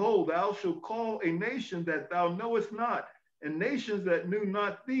 Behold, thou shalt call a nation that thou knowest not, and nations that knew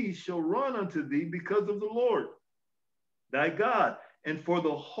not thee shall run unto thee because of the Lord thy God, and for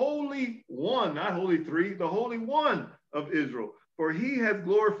the Holy One, not Holy Three, the Holy One of Israel. For he hath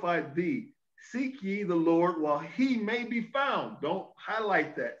glorified thee. Seek ye the Lord while he may be found. Don't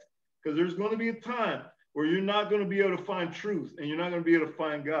highlight that, because there's going to be a time where you're not going to be able to find truth and you're not going to be able to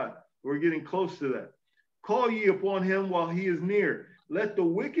find God. We're getting close to that. Call ye upon him while he is near. Let the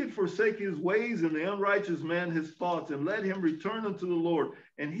wicked forsake his ways and the unrighteous man his thoughts, and let him return unto the Lord,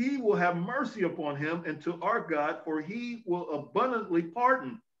 and he will have mercy upon him and to our God, for he will abundantly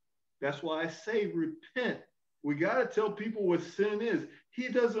pardon. That's why I say repent. We got to tell people what sin is. He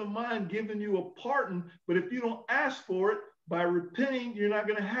doesn't mind giving you a pardon, but if you don't ask for it, by repenting, you're not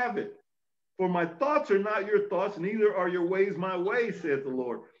going to have it. For my thoughts are not your thoughts, neither are your ways my ways, saith the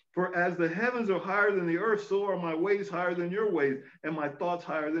Lord. For as the heavens are higher than the earth, so are my ways higher than your ways, and my thoughts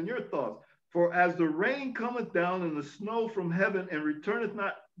higher than your thoughts. For as the rain cometh down and the snow from heaven, and returneth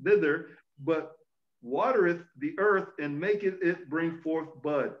not thither, but watereth the earth, and maketh it bring forth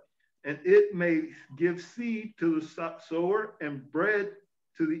bud, and it may give seed to the sower and bread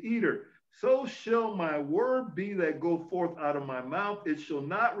to the eater. So shall my word be that go forth out of my mouth. It shall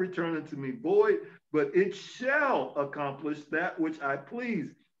not return unto me void, but it shall accomplish that which I please,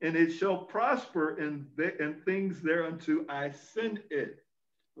 and it shall prosper in things thereunto I send it.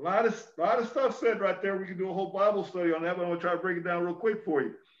 A lot of stuff said right there. We can do a whole Bible study on that, but I'm going to try to break it down real quick for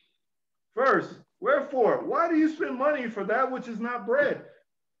you. First, wherefore, why do you spend money for that which is not bread?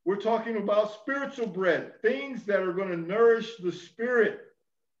 We're talking about spiritual bread, things that are going to nourish the spirit.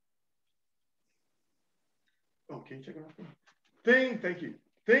 Oh, can you check it out? Thank you.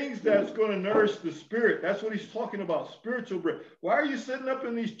 Things that's going to nourish the spirit. That's what he's talking about, spiritual bread. Why are you sitting up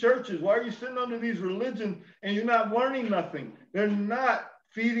in these churches? Why are you sitting under these religions and you're not learning nothing? They're not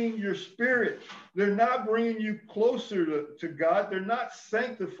feeding your spirit. They're not bringing you closer to God. They're not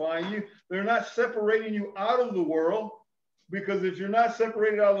sanctifying you. They're not separating you out of the world. Because if you're not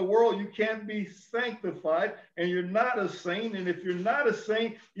separated out of the world, you can't be sanctified, and you're not a saint. And if you're not a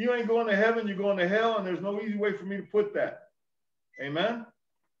saint, you ain't going to heaven, you're going to hell, and there's no easy way for me to put that. Amen?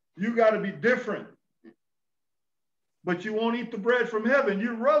 You got to be different. But you won't eat the bread from heaven.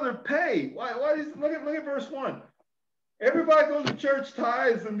 You'd rather pay. Why look at verse 1. Everybody goes to church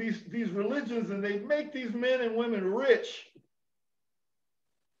tithes and these religions, and they make these men and women rich.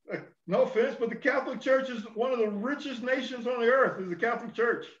 No offense, but the Catholic Church is one of the richest nations on the earth, is the Catholic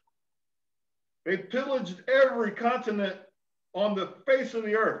Church. They pillaged every continent on the face of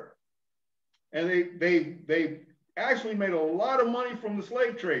the earth. And they actually made a lot of money from the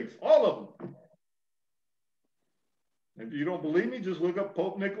slave trades, all of them. If you don't believe me, just look up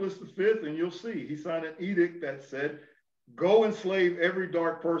Pope Nicholas V and you'll see. He signed an edict that said, go enslave every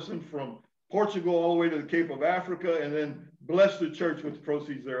dark person from Portugal all the way to the Cape of Africa, and then bless the church with the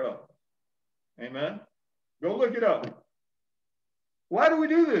proceeds thereof. Amen. Go look it up. Why do we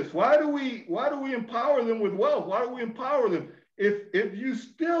do this? Why do we empower them with wealth? Why do we empower them? If you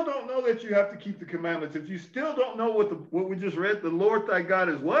still don't know that you have to keep the commandments, if you still don't know what we just read, the Lord thy God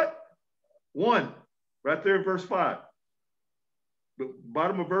is what? One. Right there in verse 5. The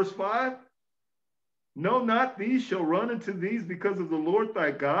bottom of verse 5. No, not these shall run into these because of the Lord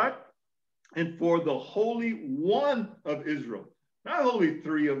thy God, and for the Holy One of Israel. Not Holy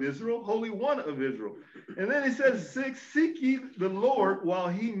Three of Israel, Holy One of Israel. And then he says, 6, seek ye the Lord while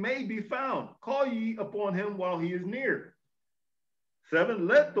he may be found. Call ye upon him while he is near. 7,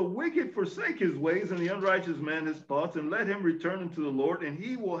 let the wicked forsake his ways and the unrighteous man his thoughts, and let him return unto the Lord, and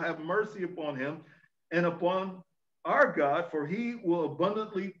he will have mercy upon him and upon our God, for he will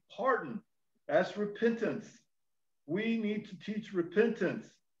abundantly pardon. That's repentance. We need to teach repentance.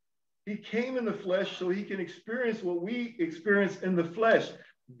 He came in the flesh so he can experience what we experience in the flesh.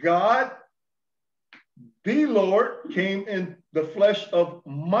 God, the Lord, came in the flesh of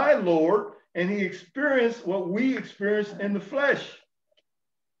my Lord, and he experienced what we experience in the flesh.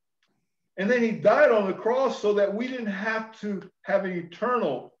 And then he died on the cross so that we didn't have to have an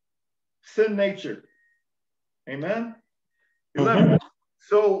eternal sin nature. Amen? 11.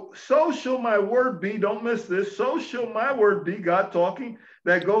 So shall my word be, don't miss this, so shall my word be, God talking,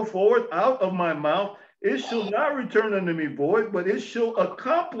 that go forth out of my mouth. It shall not return unto me void, but it shall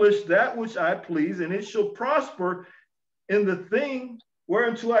accomplish that which I please, and it shall prosper in the thing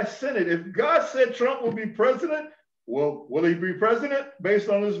whereunto I sent it. If God said Trump will be president, well, will he be president based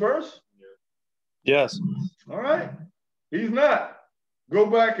on this verse? Yes. All right. He's not. Go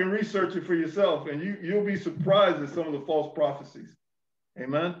back and research it for yourself, and you'll be surprised at some of the false prophecies.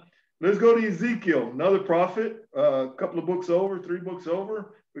 Amen. Let's go to Ezekiel, another prophet, a couple of books over, 3 books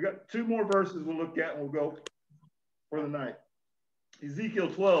over. We got 2 more verses we'll look at, and we'll go for the night. Ezekiel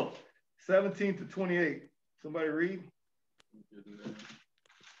 12, 17 to 28. Somebody read.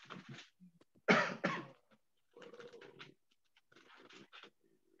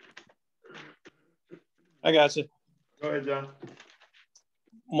 I got you. Go ahead, John.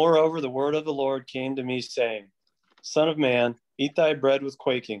 Moreover, the word of the Lord came to me, saying, Son of man, eat thy bread with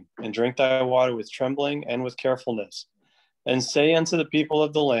quaking, and drink thy water with trembling and with carefulness. And say unto the people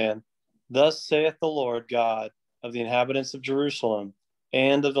of the land, Thus saith the Lord God of the inhabitants of Jerusalem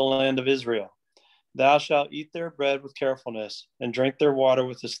and of the land of Israel, Thou shalt eat their bread with carefulness, and drink their water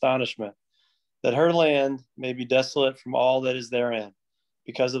with astonishment, that her land may be desolate from all that is therein,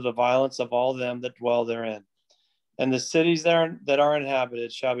 because of the violence of all them that dwell therein. And the cities that are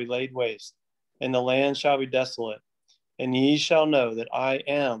inhabited shall be laid waste, and the land shall be desolate, and ye shall know that I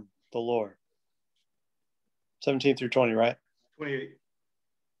am the Lord. 17 through 20, right? 28.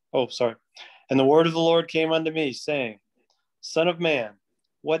 Oh, sorry. And the word of the Lord came unto me, saying, Son of man,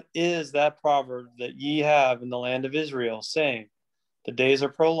 what is that proverb that ye have in the land of Israel, saying, The days are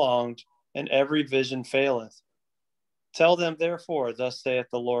prolonged, and every vision faileth? Tell them, therefore, thus saith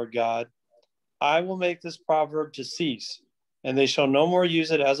the Lord God, I will make this proverb to cease, and they shall no more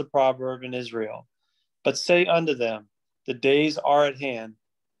use it as a proverb in Israel. But say unto them, the days are at hand,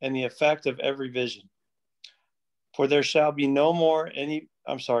 and the effect of every vision. For there shall be no more any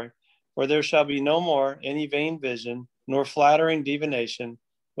vain vision, nor flattering divination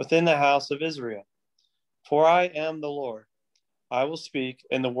within the house of Israel. For I am the Lord. I will speak,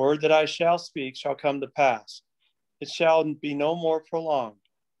 and the word that I shall speak shall come to pass. It shall be no more prolonged.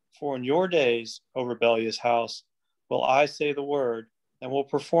 For in your days, O rebellious house, will I say the word, and will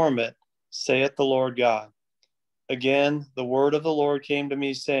perform it, saith the Lord God. Again, the word of the Lord came to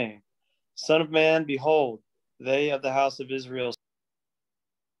me, saying, Son of man, behold, they of the house of Israel.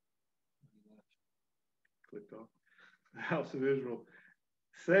 Clicked off. The house of Israel.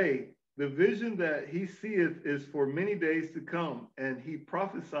 Say, the vision that he seeth is for many days to come, and he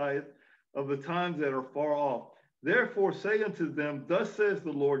prophesieth of the times that are far off. Therefore say unto them, Thus says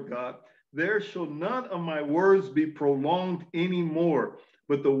the Lord God, there shall none of my words be prolonged any more,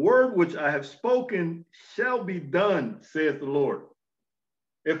 but the word which I have spoken shall be done, saith the Lord.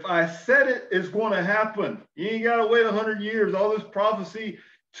 If I said it, it's going to happen. You ain't got to wait 100 years. All this prophecy,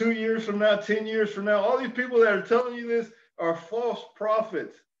 2 years from now, 10 years from now, all these people that are telling you this are false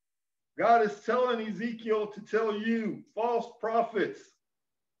prophets. God is telling Ezekiel to tell you, false prophets.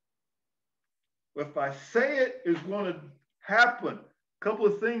 If I say it, it's going to happen. A couple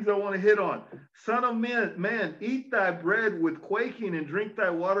of things I want to hit on. Son of man, eat thy bread with quaking and drink thy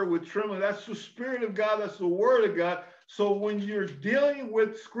water with trembling. That's the Spirit of God. That's the Word of God. So when you're dealing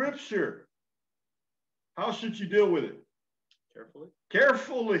with Scripture, how should you deal with it? Carefully.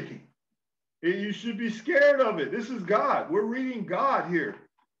 Carefully. You should be scared of it. This is God. We're reading God here.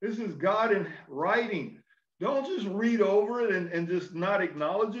 This is God in writing. Don't just read over it and just not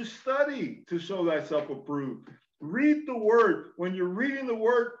acknowledge it. Study to show thyself approved. Read the word. When you're reading the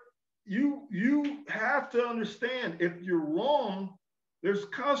word, you have to understand if you're wrong, there's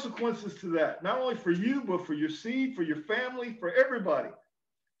consequences to that. Not only for you, but for your seed, for your family, for everybody.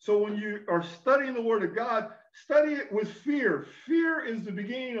 So when you are studying the word of God, study it with fear. Fear is the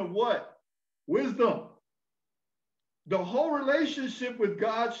beginning of what? Wisdom. The whole relationship with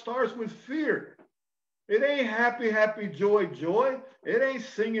God starts with fear. It ain't happy, happy, joy, joy. It ain't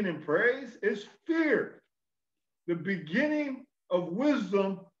singing and praise. It's fear. The beginning of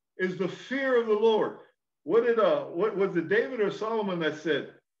wisdom is the fear of the Lord. What was it David or Solomon that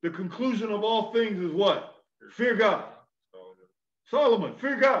said? The conclusion of all things is what? Fear God. Solomon,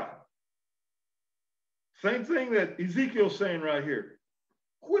 fear God. Same thing that Ezekiel's saying right here.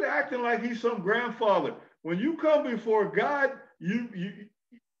 Quit acting like he's some grandfather. When you come before God,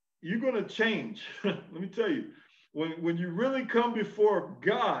 you're going to change. Let me tell you, when you really come before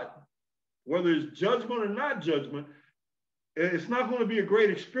God, whether it's judgment or not judgment, it's not going to be a great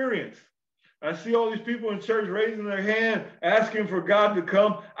experience. I see all these people in church raising their hand, asking for God to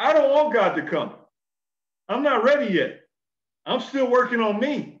come. I don't want God to come. I'm not ready yet. I'm still working on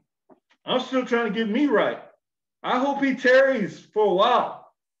me. I'm still trying to get me right. I hope he tarries for a while.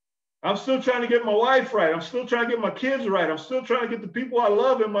 I'm still trying to get my wife right. I'm still trying to get my kids right. I'm still trying to get the people I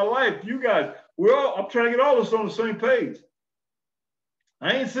love in my life. You guys, I'm trying to get all of us on the same page.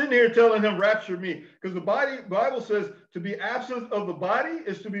 I ain't sitting here telling him rapture me, because the Bible says to be absent of the body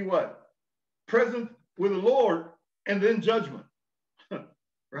is to be what? Present with the Lord and then judgment.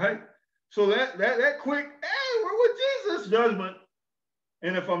 Right? So that quick, hey, we're with Jesus judgment.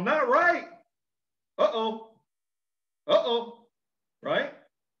 And if I'm not right, right?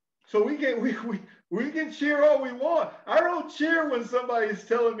 So we can cheer all we want. I don't cheer when somebody is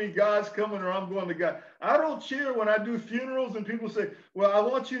telling me God's coming or I'm going to God. I don't cheer when I do funerals and people say, well, I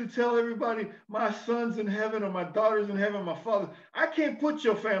want you to tell everybody my son's in heaven or my daughter's in heaven, my father. I can't put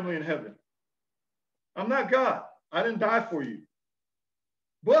your family in heaven. I'm not God. I didn't die for you.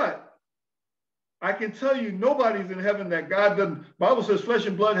 But I can tell you nobody's in heaven that God doesn't. Bible says flesh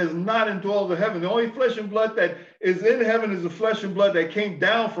and blood has not indwelled in heaven. The only flesh and blood that is in heaven is the flesh and blood that came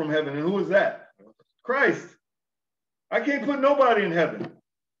down from heaven. And who is that? Christ. I can't put nobody in heaven.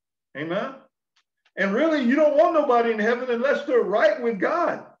 Amen. And really, you don't want nobody in heaven unless they're right with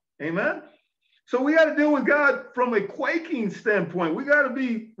God. Amen. So we got to deal with God from a quaking standpoint. We have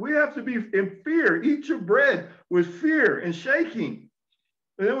to be in fear. Eat your bread with fear and shaking.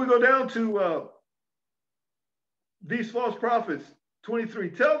 And then we go down to these false prophets,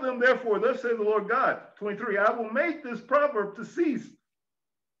 23. Tell them, therefore, thus says the Lord God. 23. I will make this proverb to cease,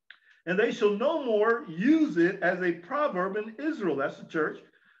 and they shall no more use it as a proverb in Israel. That's the church.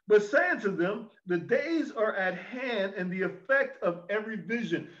 But say unto them, the days are at hand and the effect of every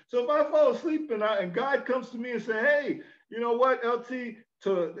vision. So if I fall asleep and God comes to me and say, hey, you know what, LT,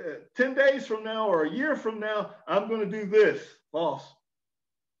 10 days from now or a year from now, I'm going to do this. False.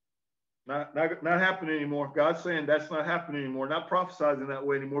 Not happening anymore. God's saying that's not happening anymore. Not prophesizing that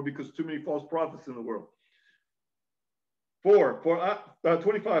way anymore because too many false prophets in the world.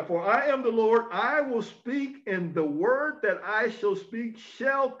 25. For I am the Lord. I will speak, and the word that I shall speak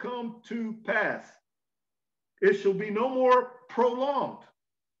shall come to pass. It shall be no more prolonged.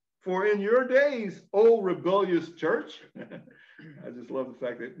 For in your days, O rebellious church, I just love the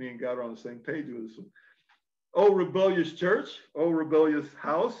fact that me and God are on the same page with this one. O rebellious church, O rebellious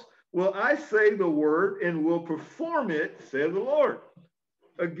house, will I say the word and will perform it, saith the Lord.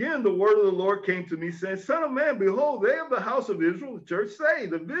 Again, the word of the Lord came to me, saying, Son of man, behold, they of the house of Israel, the church, say,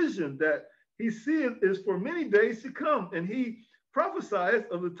 the vision that he seeth is for many days to come, and he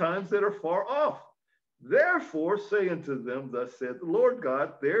prophesieth of the times that are far off. Therefore say unto them, thus saith the Lord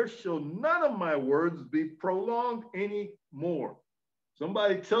God, there shall none of my words be prolonged any more.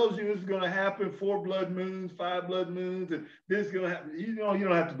 Somebody tells you this is going to happen, 4 blood moons, 5 blood moons, and this is going to happen. You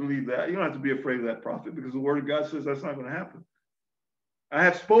don't have to believe that. You don't have to be afraid of that prophet, because the word of God says that's not going to happen. I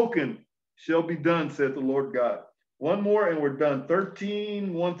have spoken, shall be done, said the Lord God. One more and we're done.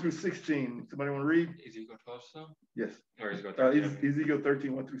 13, 1 through 16. Somebody want to read? Ezekiel 12 still? Yes. Or Ezekiel 13? Ezekiel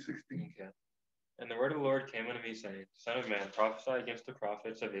 13, 1 through 16. Okay. And the word of the Lord came unto me, saying, Son of man, prophesy against the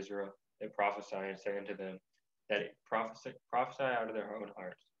prophets of Israel that prophesy, and say unto them, that prophesy out of their own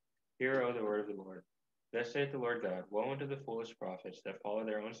hearts. Hear, O the word of the Lord. Thus saith the Lord God, woe unto the foolish prophets that follow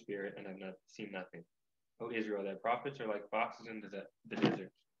their own spirit and have not seen nothing. O Israel, thy prophets are like foxes in the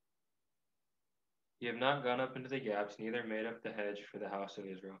deserts. Ye have not gone up into the gaps, neither made up the hedge for the house of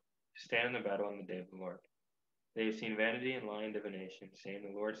Israel, to stand in the battle in the day of the Lord. They have seen vanity and lying divination, saying,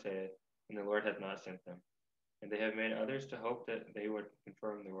 the Lord saith, and the Lord hath not sent them. And they have made others to hope that they would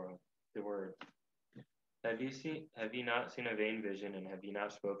confirm the word. Have ye not seen a vain vision, and have ye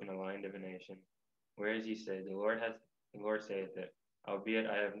not spoken a lying divination? Whereas ye say, the Lord saith it, albeit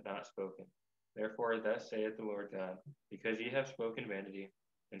I have not spoken. Therefore thus saith the Lord God, because ye have spoken vanity,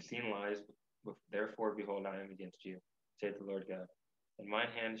 and seen lies, therefore behold, I am against you, saith the Lord God. And mine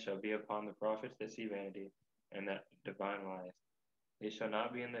hand shall be upon the prophets that see vanity, and that divine lies. They shall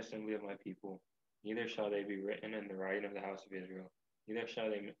not be in the assembly of my people, neither shall they be written in the writing of the house of Israel, neither shall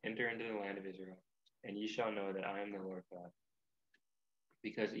they enter into the land of Israel. And ye shall know that I am the Lord God.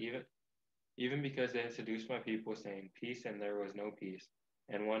 Because even because they had seduced my people, saying, peace, and there was no peace.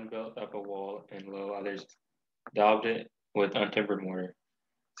 And one built up a wall, and lo, others daubed it with untempered mortar.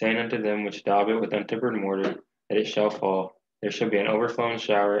 Saying unto them which daub it with untempered mortar, that it shall fall. There shall be an overflowing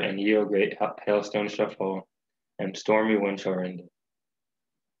shower, and ye, O great hailstones, shall fall, and stormy wind shall rend it.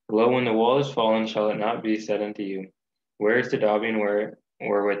 Lo, when the wall is fallen, shall it not be said unto you, where is the daubing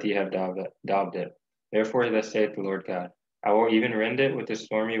wherewith ye have daubed it? Therefore thus saith the Lord God, I will even rend it with the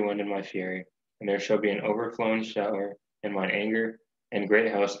stormy wind in my fury, and there shall be an overflowing shower in mine anger, and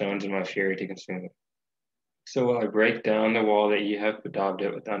great hailstones in my fury to consume it. So will I break down the wall that ye have daubed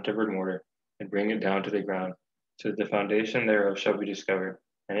it with untempered mortar, and bring it down to the ground, so that the foundation thereof shall be discovered,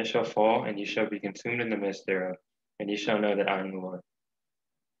 and it shall fall, and ye shall be consumed in the midst thereof, and ye shall know that I am the Lord.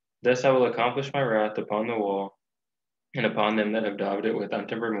 Thus I will accomplish my wrath upon the wall, and upon them that have daubed it with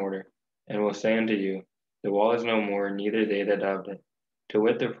untempered mortar, and will say unto you, the wall is no more, neither they that daubed it. To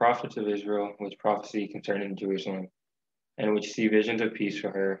wit, the prophets of Israel, which prophesy concerning Jerusalem, and which see visions of peace for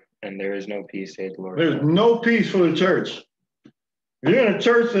her, and there is no peace, saith the Lord. There's no peace for the church. If you're in a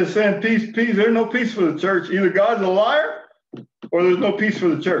church that's saying peace, peace, there's no peace for the church. Either God's a liar, or there's no peace for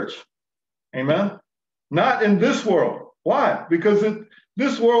the church. Amen? Not in this world. Why? Because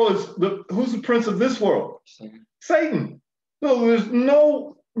this world is, who's the prince of this world? Satan. So there's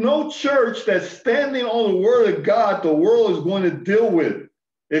no church that's standing on the word of God the world is going to deal with.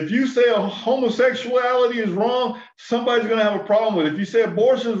 If you say homosexuality is wrong, somebody's going to have a problem with it. If you say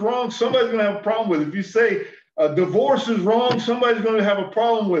abortion is wrong, somebody's going to have a problem with it. If you say divorce is wrong, somebody's going to have a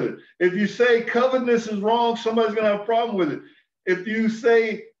problem with it. If you say covetousness is wrong, somebody's going to have a problem with it. If you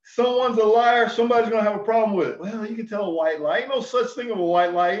say someone's a liar, somebody's going to have a problem with it. Well, you can tell a white lie. Ain't no such thing of a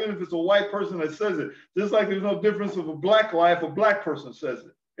white lie, even if it's a white person that says it. Just like there's no difference of a black lie if a black person says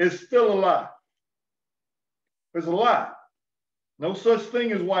it. It's still a lie. It's a lie. No such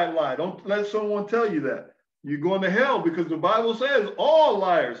thing as white lie. Don't let someone tell you that. You're going to hell because the Bible says all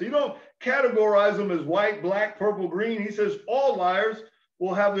liars. He don't categorize them as white, black, purple, green. He says all liars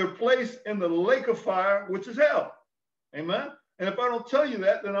will have their place in the lake of fire, which is hell. Amen? And if I don't tell you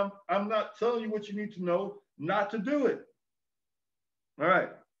that, then I'm not telling you what you need to know not to do it. All right.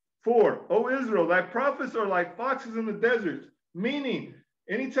 4, O Israel, thy prophets are like foxes in the deserts, meaning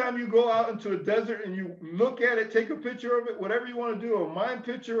anytime you go out into a desert and you look at it, take a picture of it, whatever you want to do, a mind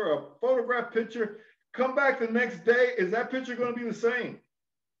picture or a photograph picture, come back the next day, is that picture going to be the same?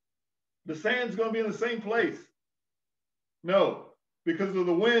 The sand's going to be in the same place? No, because of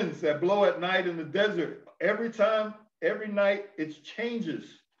the winds that blow at night in the desert. Every time, every night, it changes.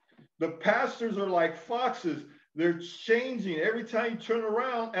 The pastors are like foxes. They're changing. Every time you turn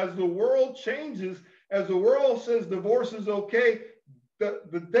around, as the world changes, as the world says divorce is okay,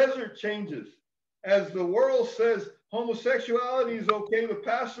 the desert changes. As the world says homosexuality is okay, the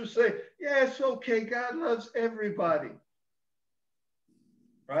pastors say, yeah, it's okay. God loves everybody.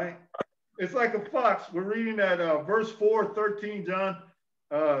 Right? It's like a fox. We're reading that verse 4, 13, John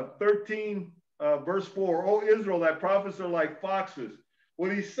 13, verse 4. O Israel, thy prophets are like foxes.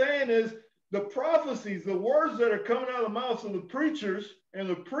 What he's saying is the prophecies, the words that are coming out of the mouths of the preachers and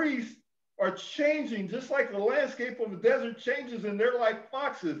the priests are changing, just like the landscape of the desert changes, and they're like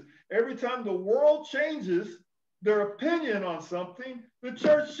foxes. Every time the world changes, their opinion on something, the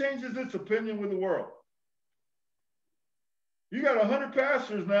church changes its opinion with the world. You got 100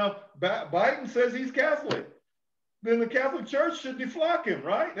 pastors now. Biden says he's Catholic. Then the Catholic Church should deflock him,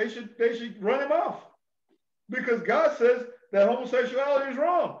 right? They should run him off. Because God says that homosexuality is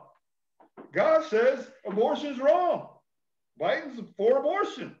wrong. God says abortion is wrong. Biden's for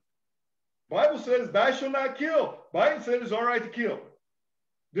abortion. Bible says, thou shalt not kill. Biden said it's all right to kill.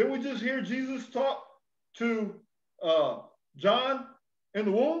 Didn't we just hear Jesus talk to John in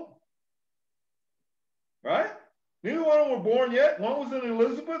the womb? Right? Neither one of them were born yet. One was in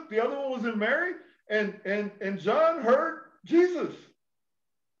Elizabeth, the other one was in Mary, and John heard Jesus.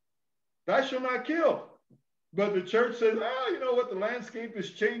 Thou shalt not kill. But the church says, oh, you know what? The landscape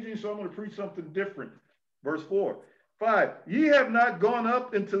is changing, so I'm going to preach something different. Verse 4. 5. Ye have not gone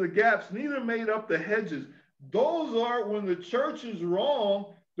up into the gaps, neither made up the hedges. Those are when the church is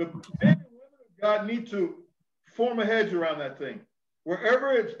wrong, the men and women of God need to form a hedge around that thing.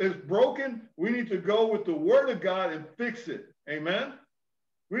 Wherever it's broken, we need to go with the word of God and fix it. Amen?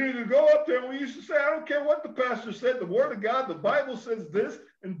 We need to go up there, and we used to say, I don't care what the pastor said, the word of God, the Bible says this,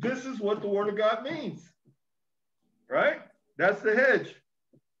 and this is what the word of God means. Right? That's the hedge.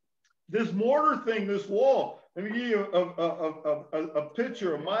 This mortar thing, this wall, let me give you a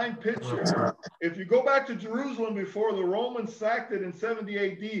picture, a mind picture. If you go back to Jerusalem before the Romans sacked it in 70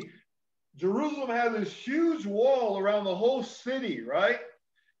 AD, Jerusalem had this huge wall around the whole city, right?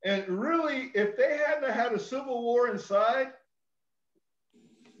 And really, if they hadn't had a civil war inside,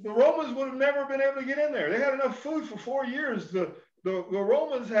 the Romans would have never been able to get in there. They had enough food for 4 years. The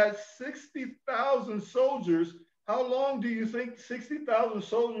Romans had 60,000 soldiers. How long do you think 60,000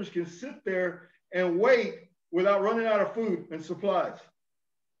 soldiers can sit there and wait without running out of food and supplies?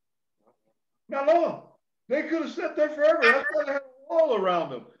 Not long. They could have sat there forever. That's why they had a wall around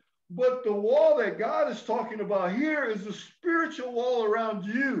them. But the wall that God is talking about here is the spiritual wall around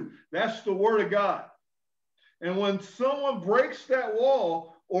you. That's the word of God. And when someone breaks that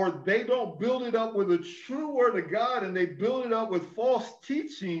wall, or they don't build it up with a true word of God and they build it up with false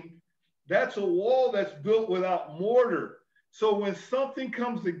teaching, that's a wall that's built without mortar. So when something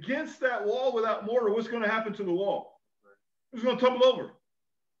comes against that wall without mortar, what's going to happen to the wall? It's going to tumble over.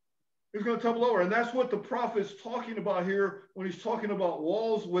 It's going to tumble over. And that's what the prophet's talking about here when he's talking about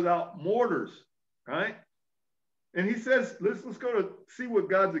walls without mortars, right? And he says, let's go to see what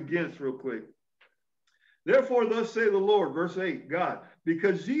God's against real quick. Therefore, thus say the Lord, verse 8, God,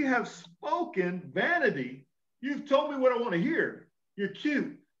 because ye have spoken vanity, you've told me what I want to hear. You're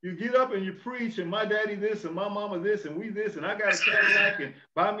cute. You get up and you preach, and my daddy this, and my mama this, and we this, and I got a Cadillac, and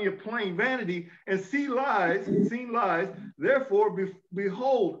buy me a plane, vanity, and seen lies. Therefore,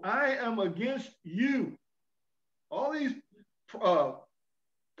 behold, I am against you. All these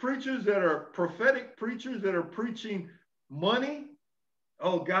preachers that are prophetic preachers that are preaching money.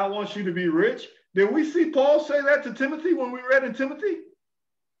 Oh, God wants you to be rich. Did we see Paul say that to Timothy when we read in Timothy?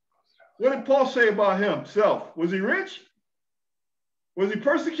 What did Paul say about himself? Was he rich? Was he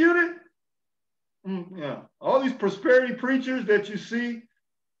persecuted? Yeah. All these prosperity preachers that you see,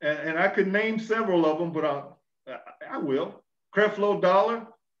 and I could name several of them, but I will. Creflo Dollar,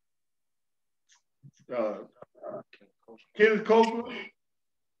 Kenneth Copeland,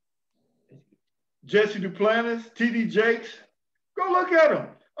 Jesse Duplantis, T.D. Jakes. Go look at them.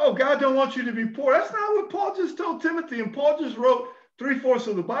 Oh, God don't want you to be poor. That's not what Paul just told Timothy, and Paul just wrote 3/4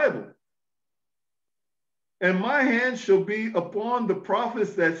 of the Bible. And my hand shall be upon the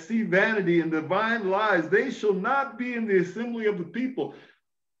prophets that see vanity and divine lies. They shall not be in the assembly of the people.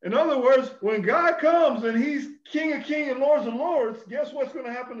 In other words, when God comes and he's King of kings and Lords of lords, guess what's going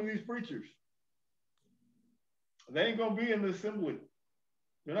to happen to these preachers? They ain't going to be in the assembly.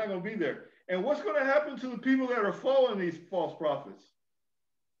 They're not going to be there. And what's going to happen to the people that are following these false prophets?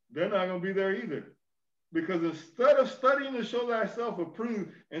 They're not going to be there either. Because instead of studying to show thyself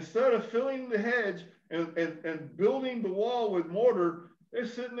approved, instead of filling the hedge and building the wall with mortar, they're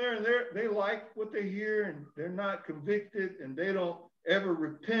sitting there and they like what they hear, and they're not convicted, and they don't ever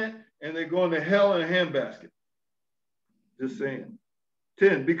repent, and they're going to hell in a handbasket. Just saying.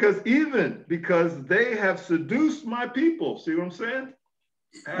 10, because they have seduced my people. See what I'm saying?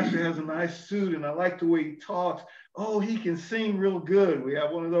 Pastor has a nice suit, and I like the way he talks. Oh, he can sing real good. We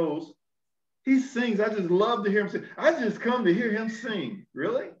have one of those. He sings. I just love to hear him sing. I just come to hear him sing.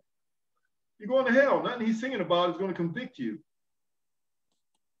 Really? You're going to hell. Nothing he's singing about is going to convict you.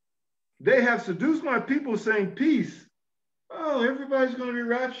 They have seduced my people, saying peace. Oh, everybody's going to be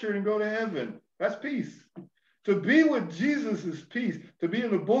raptured and go to heaven. That's peace. To be with Jesus is peace. To be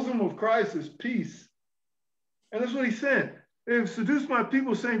in the bosom of Christ is peace. And that's what he said. They have seduced my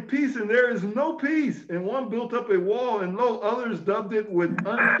people, saying peace, and there is no peace. And one built up a wall, and lo, others dubbed it with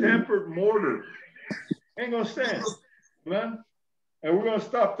untampered mortar. Ain't gonna stand, man. And we're gonna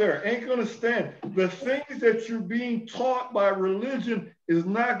stop there. Ain't gonna stand. The things that you're being taught by religion is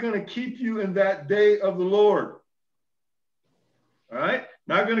not gonna keep you in that day of the Lord. All right?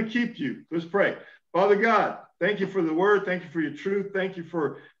 Not gonna keep you. Let's pray. Father God, thank you for the word. Thank you for your truth. Thank you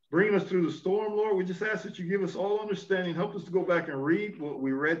for bringing us through the storm, Lord. We just ask that you give us all understanding. Help us to go back and read what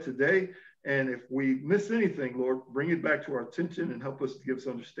we read today. And if we miss anything, Lord, bring it back to our attention and help us to give us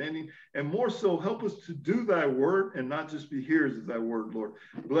understanding. And more so, help us to do thy word and not just be hearers of thy word, Lord.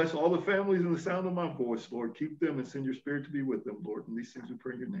 Bless all the families in the sound of my voice, Lord. Keep them and send your spirit to be with them, Lord. And these things we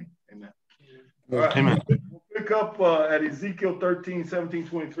pray in your name. Amen. All right. Amen. We'll pick up at Ezekiel 13, 17,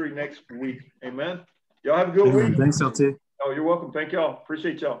 23 next week. Amen. Y'all have a good week. Thanks, LT. Oh, you're welcome. Thank y'all.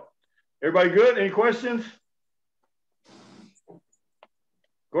 Appreciate y'all. Everybody good? Any questions?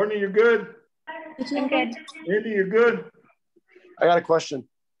 Courtney, you're good? I'm good. Andy, you're good? I got a question.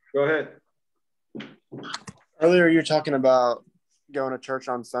 Go ahead. Earlier, you were talking about going to church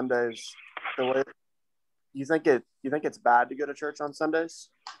on Sundays. The way you think it's bad to go to church on Sundays?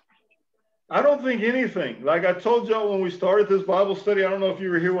 I don't think anything. Like I told y'all when we started this Bible study, I don't know if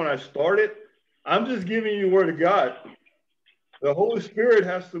you were here when I started. I'm just giving you the word of God. The Holy Spirit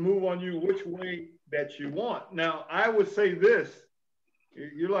has to move on you which way that you want. Now, I would say this.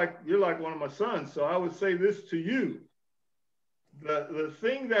 You're like one of my sons, so I would say this to you. The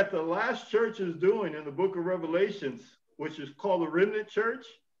thing that the last church is doing in the book of Revelations, which is called the remnant church,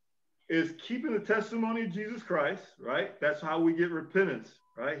 is keeping the testimony of Jesus Christ, right? That's how we get repentance,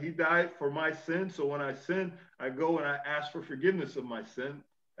 right? He died for my sin, so when I sin, I go and I ask for forgiveness of my sin.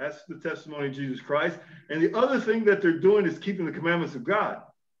 That's the testimony of Jesus Christ. And the other thing that they're doing is keeping the commandments of God,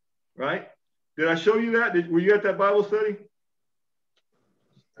 right? Did I show you that? Were you at that Bible study?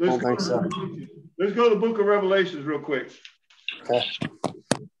 Let's go to the book of Revelations real quick. Okay.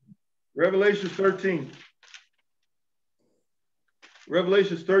 Revelations 13.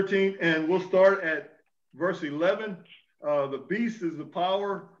 Revelations 13, and we'll start at verse 11. The beast is the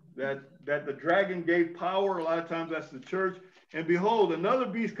power that the dragon gave power. A lot of times that's the church. And behold, another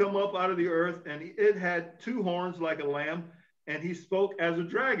beast come up out of the earth, and it had two horns like a lamb, and he spoke as a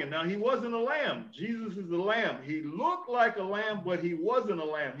dragon. Now, he wasn't a lamb. Jesus is the lamb. He looked like a lamb, but he wasn't a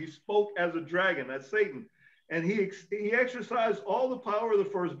lamb. He spoke as a dragon. That's Satan. And he exercised all the power of the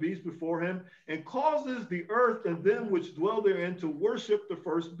first beast before him, and causes the earth and them which dwell therein to worship the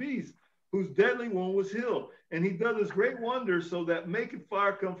first beast, whose deadly wound was healed. And he does this great wonder, so that maketh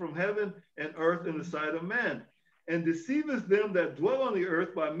fire come from heaven and earth in the sight of man, and deceiveth them that dwell on the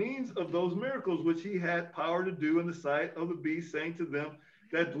earth by means of those miracles which he had power to do in the sight of the beast, saying to them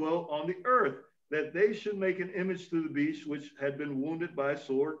that dwell on the earth, that they should make an image to the beast which had been wounded by a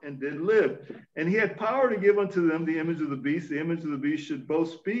sword and did live. And he had power to give unto them the image of the beast. The image of the beast should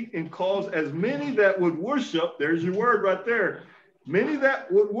both speak and cause as many that would worship, there's your word right there, many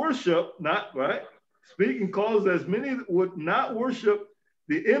that would worship, not right, speak and cause as many that would not worship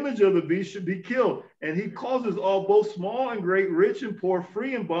the image of the beast should be killed. And he causes all, both small and great, rich and poor,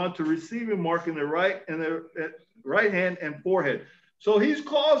 free and bond, to receive him, mark in their right and their right hand and forehead. So he's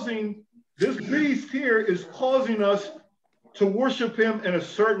causing, this beast here is causing us to worship him in a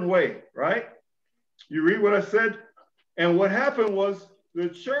certain way, right? You read what I said? And what happened was the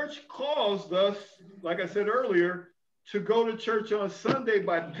church caused us, like I said earlier, to go to church on Sunday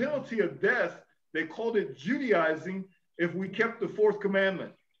by penalty of death. They called it Judaizing if we kept the fourth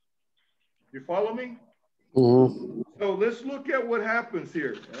commandment. You follow me? Mm-hmm. So let's look at what happens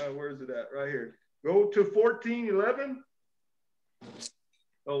here. Where is it at? Right here. Go to 14:11.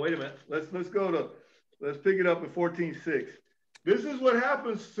 Oh, wait a minute. Let's pick it up at 14:6. This is what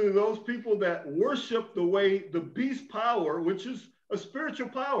happens to those people that worship the way the beast power, which is a spiritual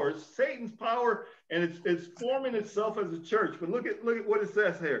power. It's Satan's power, and it's forming itself as a church. But look at what it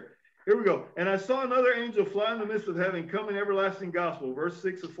says here. Here we go. And I saw another angel fly in the midst of heaven, coming everlasting gospel, verse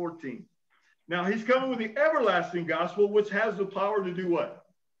 6 of 14. Now he's coming with the everlasting gospel, which has the power to do what?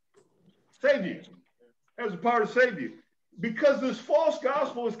 Save you. Has the power to save you. Because this false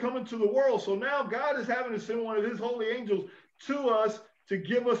gospel is coming to the world. So now God is having to send one of his holy angels to us to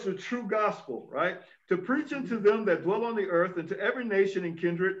give us a true gospel, right? To preach unto them that dwell on the earth, and to every nation and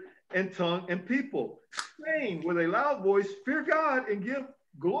kindred and tongue and people, saying with a loud voice, fear God and give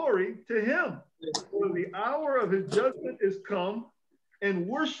glory to him, for the hour of his judgment is come, and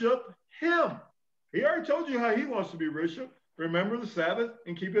worship him. He already told you how he wants to be worshiped. Remember the Sabbath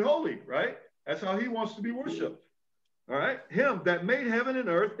and keep it holy, right? That's how he wants to be worshiped. All right, him that made heaven and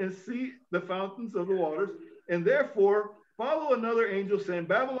earth and sea the fountains of the waters, and therefore follow another angel saying,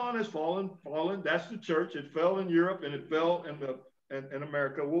 Babylon has fallen. That's the church. It fell in Europe and it fell in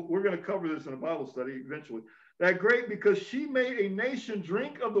America. We're going to cover this in a Bible study eventually. That great because she made a nation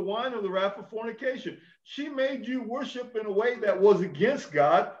drink of the wine of the wrath of fornication. She made you worship in a way that was against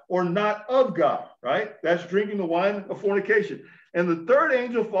God or not of God, right? That's drinking the wine of fornication. And the third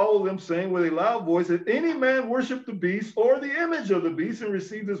angel followed them, saying with a loud voice, if any man worship the beast or the image of the beast and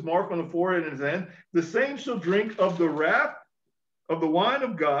receive this mark on the forehead and his hand, the same shall drink of the wrath of the wine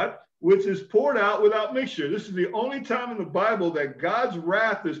of God, which is poured out without mixture. This is the only time in the Bible that God's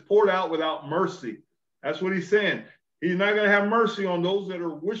wrath is poured out without mercy. That's what he's saying. He's not going to have mercy on those that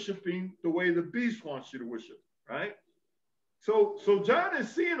are worshiping the way the beast wants you to worship, right? So John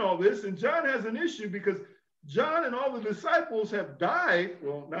is seeing all this, and John has an issue because John and all the disciples have died.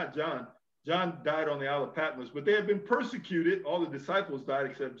 Well, not John. John died on the Isle of Patmos, but they have been persecuted. All the disciples died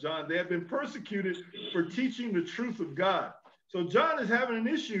except John. They have been persecuted for teaching the truth of God. So John is having an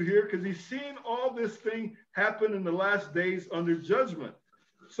issue here because he's seen all this thing happen in the last days under judgment.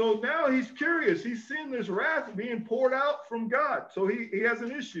 So now he's curious. He's seeing this wrath being poured out from God. So he has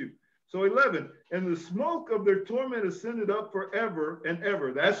an issue. So 11, and the smoke of their torment ascended up forever and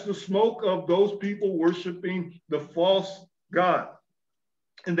ever. That's the smoke of those people worshiping the false God.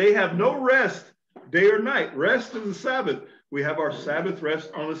 And they have no rest day or night. Rest is the Sabbath. We have our Sabbath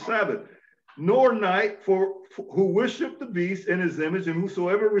rest on the Sabbath. Nor night for who worship the beast in his image and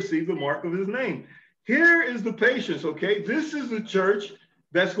whosoever receive the mark of his name. Here is the patience, okay? This is the church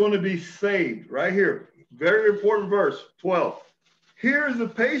that's going to be saved right here. Very important verse, 12. Here is the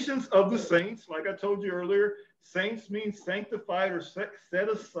patience of the saints. Like I told you earlier, saints means sanctified or set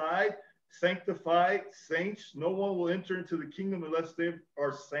aside, sanctified saints. No one will enter into the kingdom unless they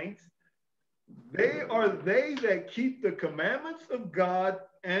are saints. They are they that keep the commandments of God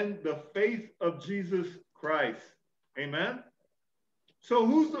and the faith of Jesus Christ. Amen. So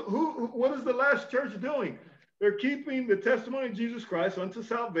what is the last church doing? They're keeping the testimony of Jesus Christ unto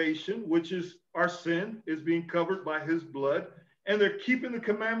salvation, which is our sin is being covered by his blood. And they're keeping the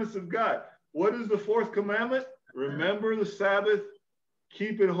commandments of God. What is the fourth commandment? Remember the Sabbath,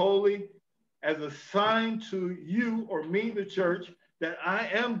 keep it holy as a sign to you or me, the church, that I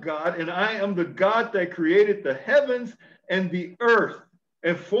am God and I am the God that created the heavens and the earth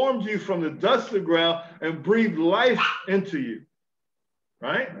and formed you from the dust of the ground and breathed life into you.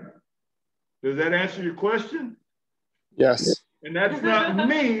 Right? Does that answer your question? Yes. And that's not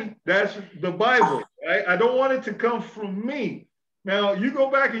me, that's the Bible. Right? I don't want it to come from me. Now, you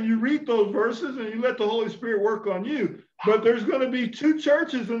go back and you read those verses and you let the Holy Spirit work on you. But there's going to be two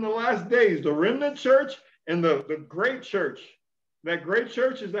churches in the last days, the remnant church and the great church. That great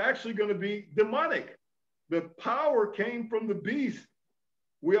church is actually going to be demonic. The power came from the beast.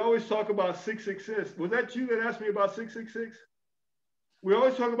 We always talk about 666. Was that you that asked me about 666? We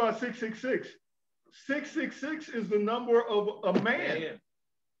always talk about 666. 666 is the number of a man.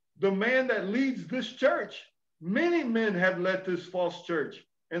 The man that leads this church. Many men have led this false church,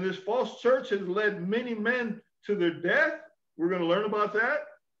 and this false church has led many men to their death. We're going to learn about that.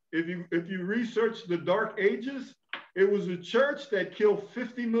 If you research the Dark Ages, it was a church that killed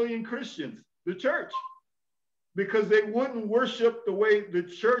 50 million Christians, the church, because they wouldn't worship the way the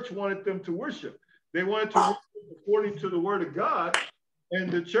church wanted them to worship. They wanted to worship according to the word of God,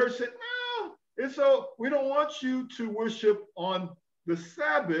 and the church said, no, and so we don't want you to worship on the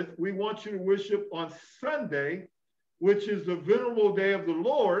Sabbath. We want you to worship on Sunday, which is the venerable day of the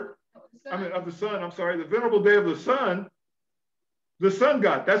Lord. Of the sun, I'm sorry, the venerable day of the sun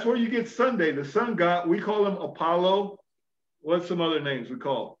god. That's where you get Sunday, the sun god. We call him Apollo. What's some other names we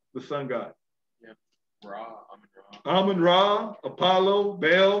call the sun god? Yeah. Ra, Amun-Ra, Apollo,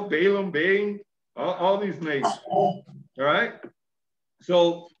 Baal, Balaam, Bain, all these names. All right.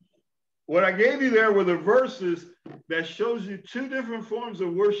 So what I gave you there were the verses that shows you two different forms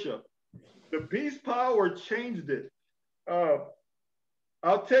of worship. The beast power changed it.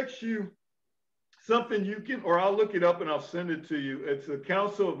 I'll text you something you can, or I'll look it up and I'll send it to you. It's the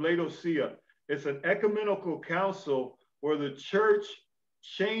Council of Laodicea. It's an ecumenical council where the church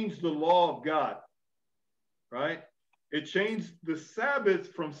changed the law of God, right? It changed the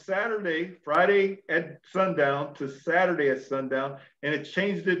Sabbath from Friday at sundown to Saturday at sundown, and it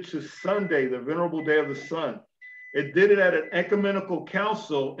changed it to Sunday, the venerable day of the sun. It did it at an ecumenical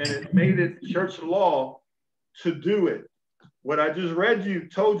council, and it made it church law to do it. What I just read you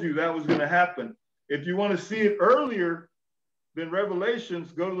told you that was going to happen. If you want to see it earlier than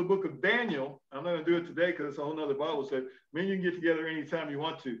Revelations, go to the book of Daniel. I'm not going to do it today because it's a whole nother Bible study. Maybe you can get together anytime you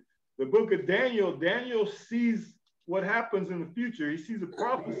want to. The book of Daniel, Daniel sees what happens in the future. He sees a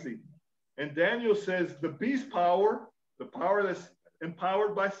prophecy. And Daniel says the beast power, the power that's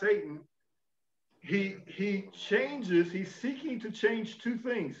empowered by Satan, he changes, he's seeking to change two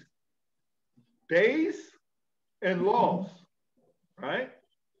things: days and laws, right?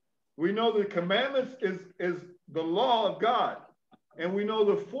 We know the commandments is the law of God. And we know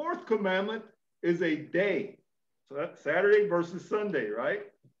the fourth commandment is a day. So that's Saturday versus Sunday, right?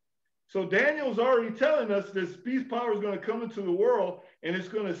 So Daniel's already telling us this beast power is going to come into the world and it's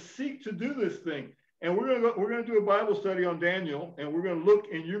going to seek to do this thing. And we're going to do a Bible study on Daniel, and we're going to look,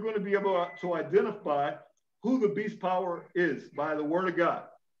 and you're going to be able to identify who the beast power is by the word of God,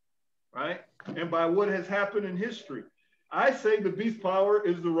 right? And by what has happened in history. I say the beast power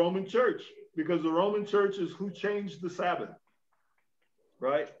is the Roman church, because the Roman church is who changed the Sabbath,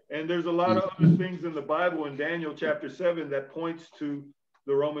 right? And there's a lot of other things in the Bible in Daniel chapter 7 that points to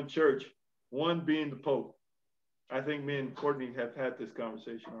the Roman church, one being the Pope. I think me and Courtney have had this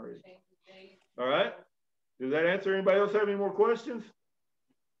conversation already. All right. Does that answer? Anybody else have any more questions?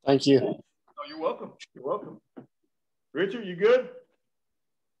 Thank you. Oh, you're welcome. You're welcome. Richard, you good?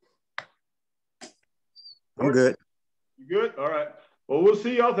 I'm good. You good? All right. Well, we'll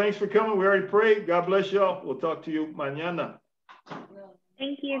see y'all. Thanks for coming. We already prayed. God bless y'all. We'll talk to you mañana.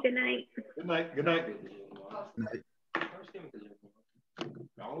 Thank you. Good night. Good night. Good night.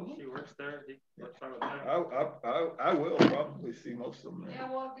 She works there. He works out with them. I will probably see most of them. Yeah, I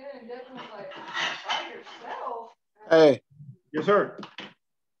walked in and Desmond was like, by yourself? Hey, Yes, sir.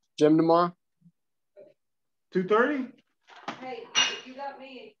 gym tomorrow? 2:30? Hey, you got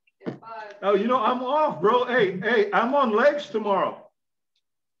me at 5. Oh, you know, I'm off, bro. Hey, I'm on legs tomorrow.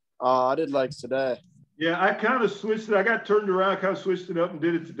 I did legs today. Yeah, I kind of switched it. I got turned around, kind of switched it up and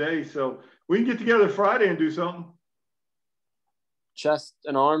did it today. So we can get together Friday and do something. Chest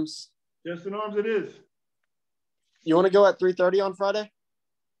and arms. Chest and arms it is. You want to go at 3:30 on Friday?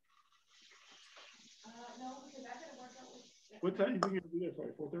 No, because I gotta work out with. What time do you think you'll be there,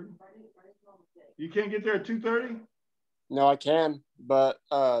 Friday? 4:30? You can't get there at 2:30? No, I can, but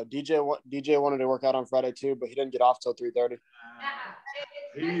DJ wanted to work out on Friday too, but he didn't get off till 3:30.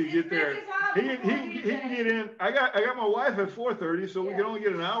 He need to get there. He can get in. I got my wife at 4:30, so we can only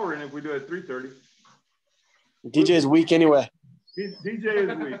get an hour in if we do it at 3:30. DJ's weak anyway. DJ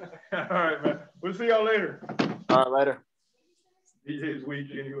is weak. All right, man. We'll see y'all later. All right, later. DJ is weak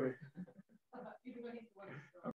anyway.